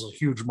Daredevil's a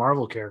huge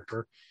Marvel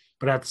character,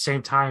 but at the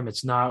same time,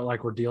 it's not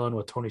like we're dealing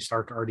with Tony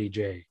Stark,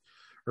 RDJ,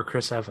 or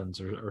Chris Evans,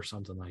 or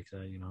something like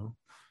that. You know,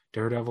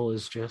 Daredevil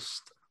is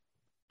just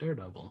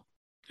Daredevil.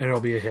 And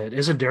it'll be a hit.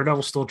 Isn't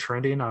Daredevil still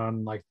trending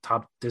on like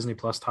top Disney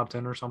Plus top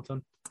 10 or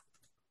something?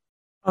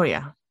 Oh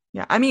yeah.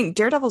 Yeah. I mean,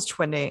 Daredevil's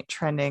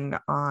trending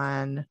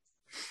on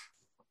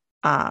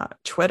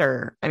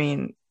Twitter. I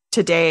mean,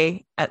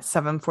 today at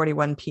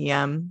 7:41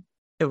 p.m.,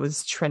 it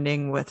was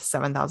trending with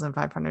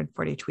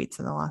 7,540 tweets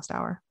in the last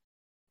hour.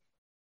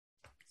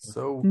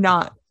 So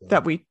not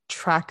that we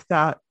track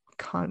that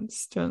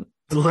constant.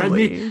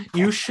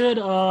 You should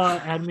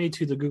add me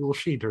to the Google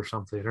Sheet or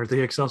something, or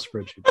the Excel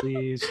spreadsheet,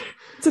 please.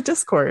 It's a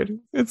Discord.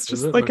 It's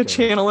just like a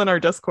channel in our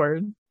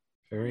Discord.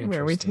 Very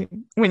interesting.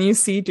 Where when you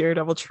see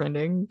Daredevil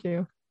trending,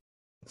 you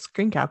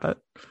screen cap it.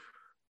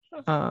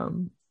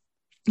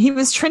 He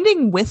was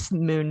trending with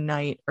Moon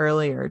Knight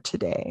earlier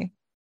today.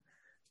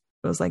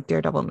 It was like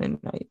Daredevil Moon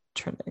Knight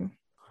trending.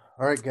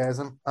 All right, guys,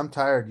 I'm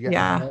tired. You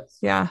got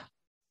yeah.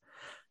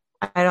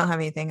 I don't have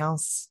anything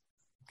else.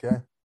 Okay.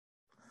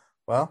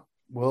 Well,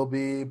 we'll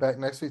be back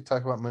next week to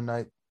talk about Moon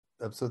Knight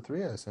episode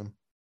 3, I assume.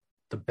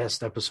 The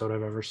best episode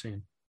I've ever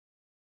seen.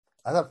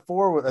 I thought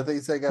 4. I think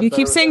you said you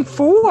keep saying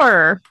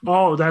 4.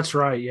 Oh, that's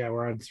right. Yeah,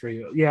 we're on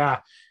 3.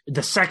 Yeah,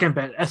 the second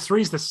best.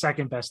 3 is the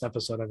second best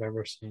episode I've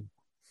ever seen.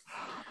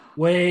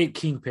 Wait,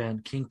 Kingpin.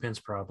 Kingpin's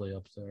probably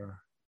up there.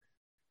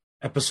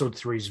 Episode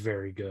 3 is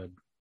very good.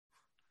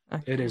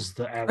 Okay. It is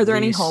the. Are there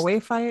any hallway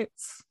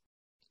fights?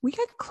 We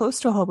got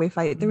close to a hallway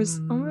fight. There was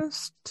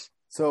almost.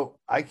 So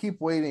I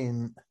keep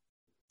waiting.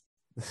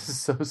 This is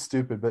so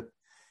stupid, but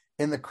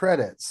in the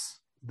credits,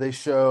 they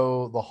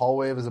show the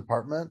hallway of his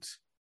apartment,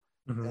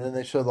 and then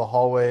they show the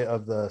hallway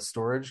of the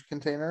storage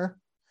container,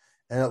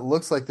 and it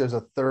looks like there's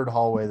a third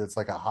hallway that's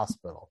like a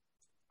hospital.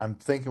 I'm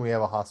thinking we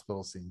have a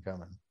hospital scene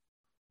coming.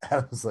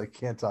 Adam's like,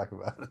 can't talk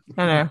about it.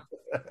 I know.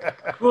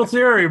 Cool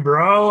theory,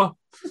 bro.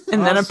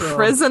 And then a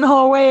prison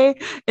hallway,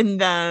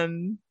 and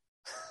then...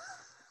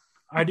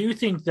 I do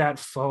think that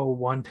faux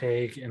one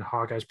take in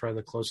Hawkeye's probably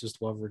the closest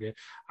we'll ever get.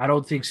 I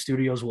don't think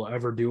studios will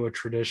ever do a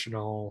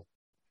traditional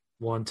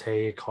one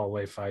take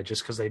hallway fight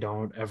just because they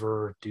don't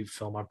ever do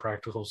film on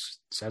practical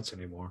sets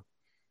anymore.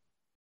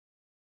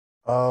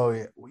 Oh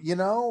yeah, you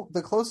know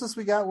the closest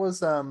we got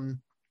was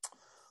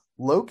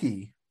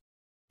Loki.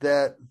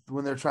 That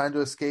when they're trying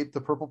to escape the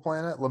purple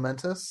planet,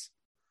 Lamentus.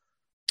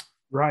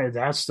 Right,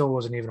 that still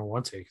wasn't even a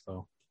one take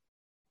though.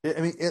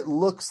 I mean, it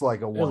looks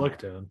like a one. It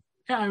looked good.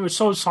 Yeah, I mean,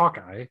 so is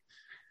Hawkeye.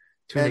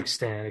 To an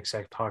extent,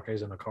 except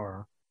Hawkeye's in the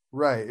car.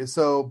 Right.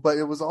 So, but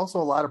it was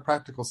also a lot of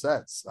practical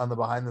sets on the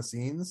behind the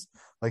scenes.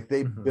 Like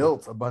they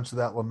built a bunch of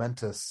that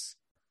Lamentus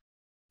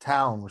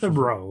town. Which the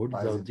road.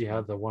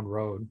 The one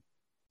road.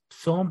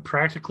 Filmed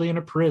practically in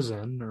a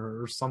prison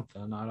or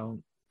something. I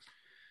don't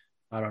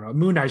know.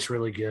 Moon Knight's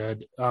really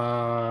good.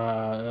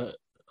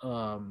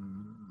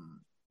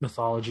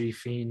 Mythology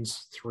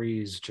Fiends 3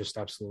 is just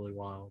absolutely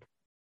wild.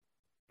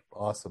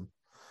 Awesome.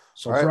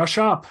 So brush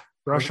up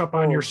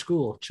on your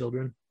school,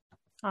 children.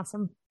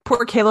 Awesome.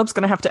 Poor Caleb's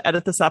going to have to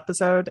edit this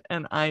episode,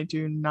 and I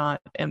do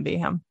not envy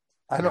him.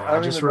 I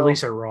don't just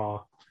release it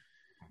raw.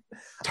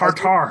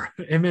 Tartar,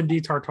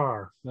 MND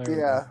tartar.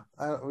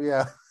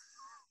 Yeah.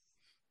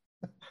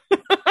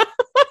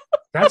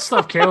 That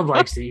stuff Caleb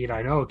likes to eat.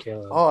 I know,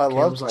 Caleb. Oh, I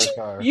Caleb's love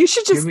tartar. You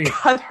should just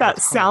cut that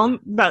sound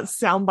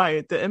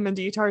bite, the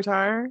M&D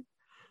tartar.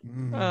 I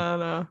don't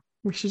know.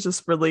 We should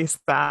just release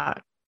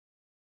that.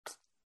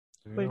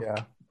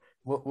 Yeah.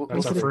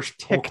 That's our first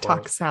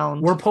TikTok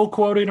sound. We're pull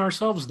quoting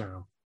ourselves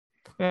now.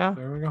 Yeah.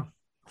 There we go.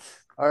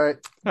 All right.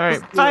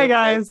 Bye,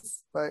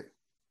 guys. Bye.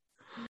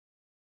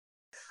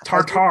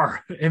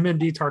 Tartar.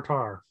 MND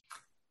tartar.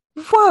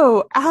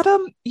 Whoa,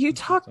 Adam, you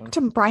talked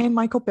to Brian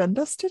Michael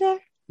Bendis today?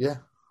 Yeah.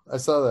 I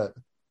saw that.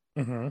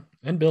 Mm-hmm.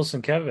 And Bill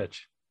Sienkiewicz.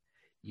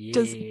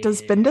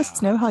 Does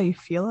Bendis know how you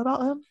feel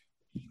about him?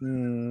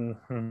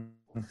 Mm-hmm.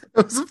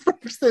 That was the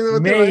first thing that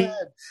went through my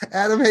head.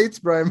 Adam hates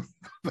Brian.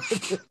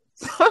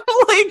 I'm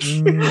like,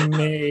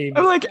 Maybe.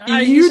 I'm like,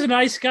 He's a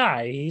nice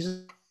guy.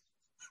 He's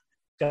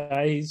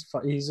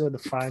a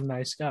fine,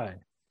 nice guy.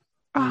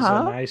 He's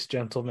a nice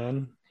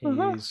gentleman.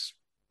 Is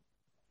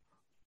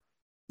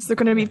there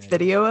going to be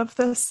video of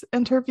this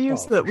interview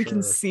so that we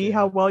can see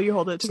how well you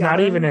hold it together? It's not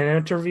even an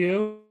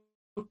interview.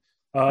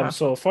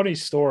 So funny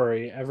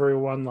story.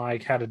 Everyone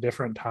like had a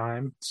different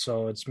time.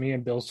 So it's me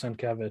and Bill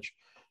Sienkiewicz.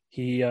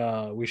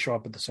 We show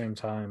up at the same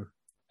time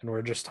and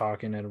we're just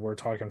talking, and we're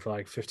talking for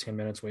like 15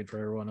 minutes, wait for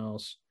everyone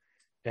else.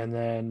 And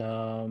then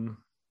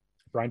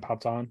Brian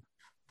popped on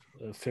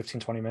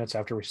 15, 20 minutes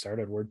after we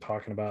started. We're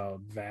talking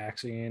about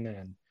vaccine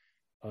and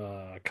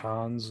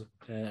cons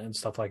and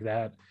stuff like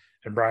that.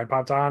 And Brian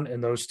popped on,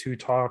 and those two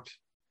talked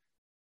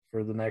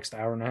for the next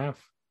hour and a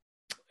half.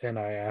 And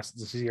I asked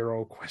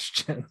 0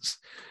 questions.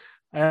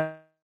 I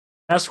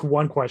asked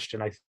one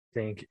question, I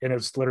think, and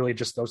it's literally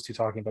just those two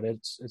talking. But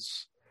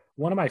it's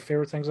one of my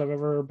favorite things I've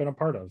ever been a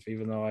part of,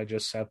 even though I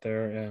just sat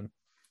there and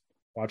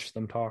watched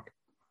them talk.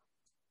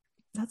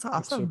 That's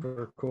awesome. It's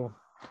super cool.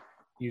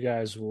 You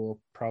guys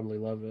will probably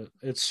love it.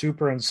 It's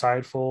super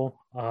insightful.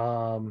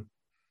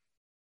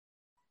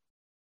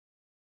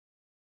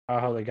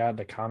 How they got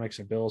into comics,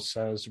 and Bill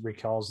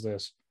recalls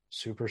this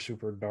super,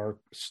 super dark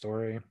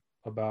story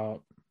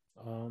about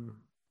I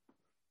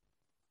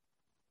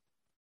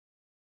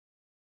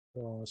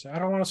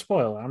don't want to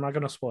spoil it. I'm not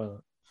going to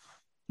spoil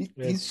it.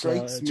 He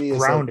strikes me as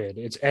grounded.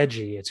 It's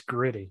edgy. It's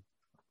gritty.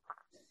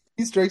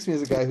 He strikes me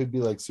as a guy who'd be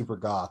like super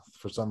goth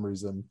for some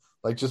reason,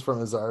 like just from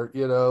his art,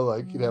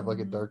 like he'd have like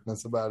a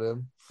darkness about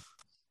him.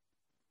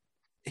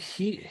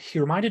 He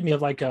reminded me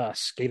of like a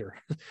skater,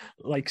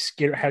 like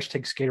skater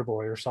 #skater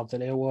boy or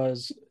something. It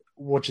was,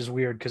 which is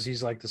weird because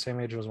he's like the same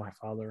age as my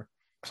father,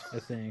 I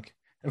think.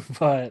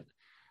 But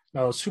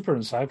no, super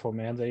insightful,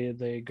 man.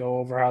 They go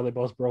over how they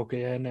both broke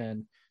in,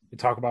 and they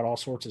talk about all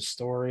sorts of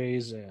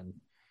stories and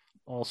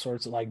all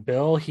sorts of, like,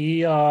 Bill,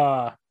 he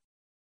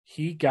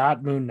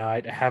got Moon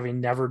Knight having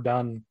never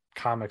done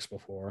comics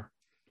before.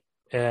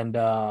 And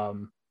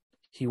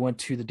he went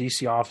to the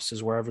DC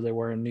offices, wherever they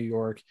were in New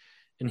York,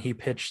 and he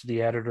pitched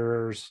the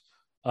editors.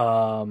 He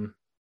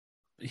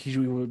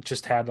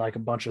just had like a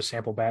bunch of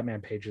sample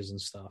Batman pages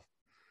and stuff.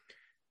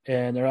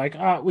 And they're like,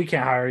 we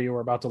can't hire you. We're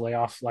about to lay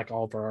off like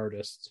all of our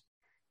artists.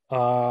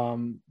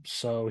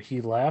 So he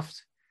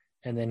left,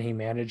 and then he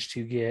managed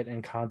to get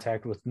in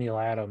contact with Neil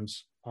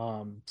Adams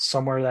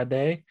somewhere that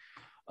day.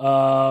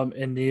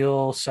 And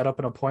Neil set up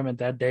an appointment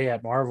that day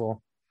at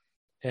Marvel,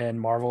 and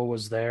Marvel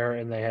was there,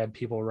 and they had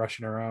people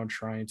rushing around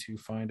trying to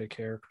find a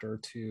character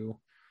to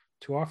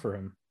offer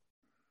him.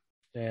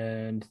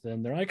 And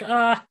then they're like,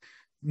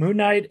 Moon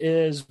Knight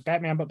is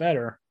Batman but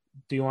better.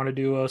 Do you want to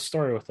do a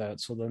story with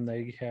that? So then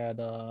they had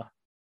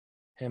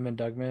him and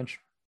Doug Minch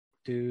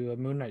do a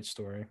Moon Knight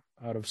story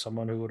out of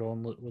someone who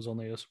was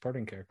only a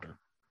supporting character.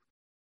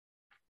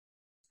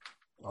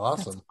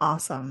 Awesome. That's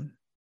awesome.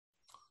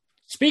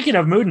 Speaking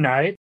of Moon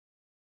Knight,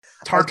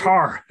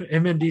 Tartar,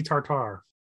 MND Tartar.